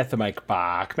 I'm at the Mike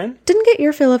Bachman. Didn't get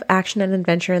your fill of action and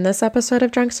adventure in this episode of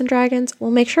Drunks and Dragons?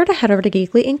 Well, make sure to head over to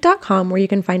geeklyinc.com where you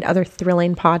can find other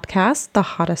thrilling podcasts, the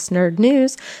hottest nerd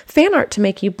news, fan art to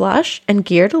make you blush, and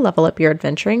gear to level up your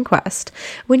adventuring quest.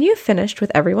 When you've finished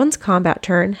with everyone's combat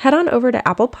turn, head on over to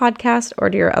Apple Podcast or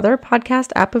to your other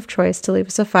podcast app of choice to leave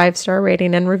us a 5-star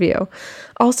rating and review.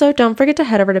 Also, don't forget to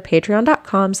head over to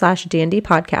patreon.com/D&D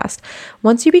podcast.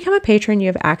 Once you become a patron, you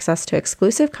have access to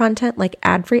exclusive content like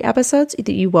ad-free episodes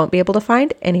that you won't be able to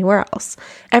find anywhere else.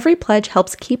 Every pledge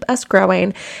helps keep us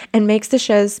growing and makes the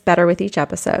shows better with each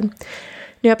episode.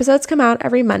 New episodes come out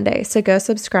every Monday, so go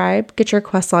subscribe, get your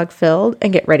quest log filled,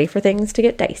 and get ready for things to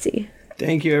get dicey.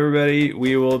 Thank you, everybody.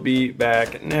 We will be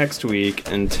back next week.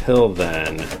 Until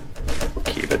then,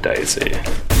 keep it dicey.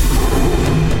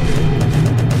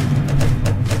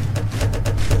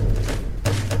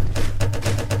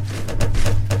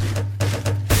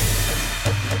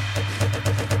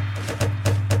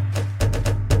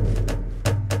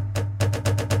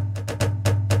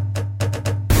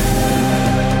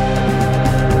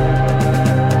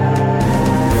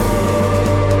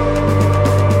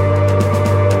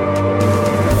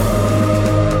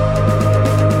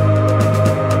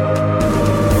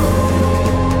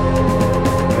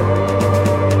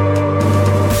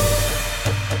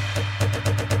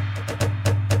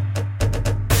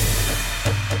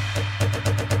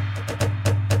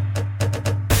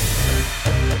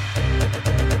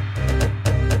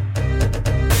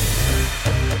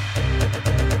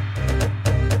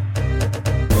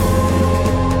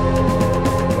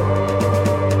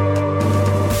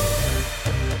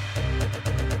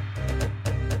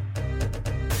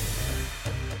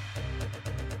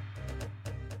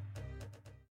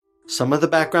 Some of the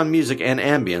background music and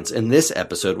ambience in this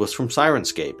episode was from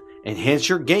Sirenscape. Enhance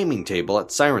your gaming table at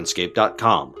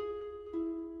Sirenscape.com.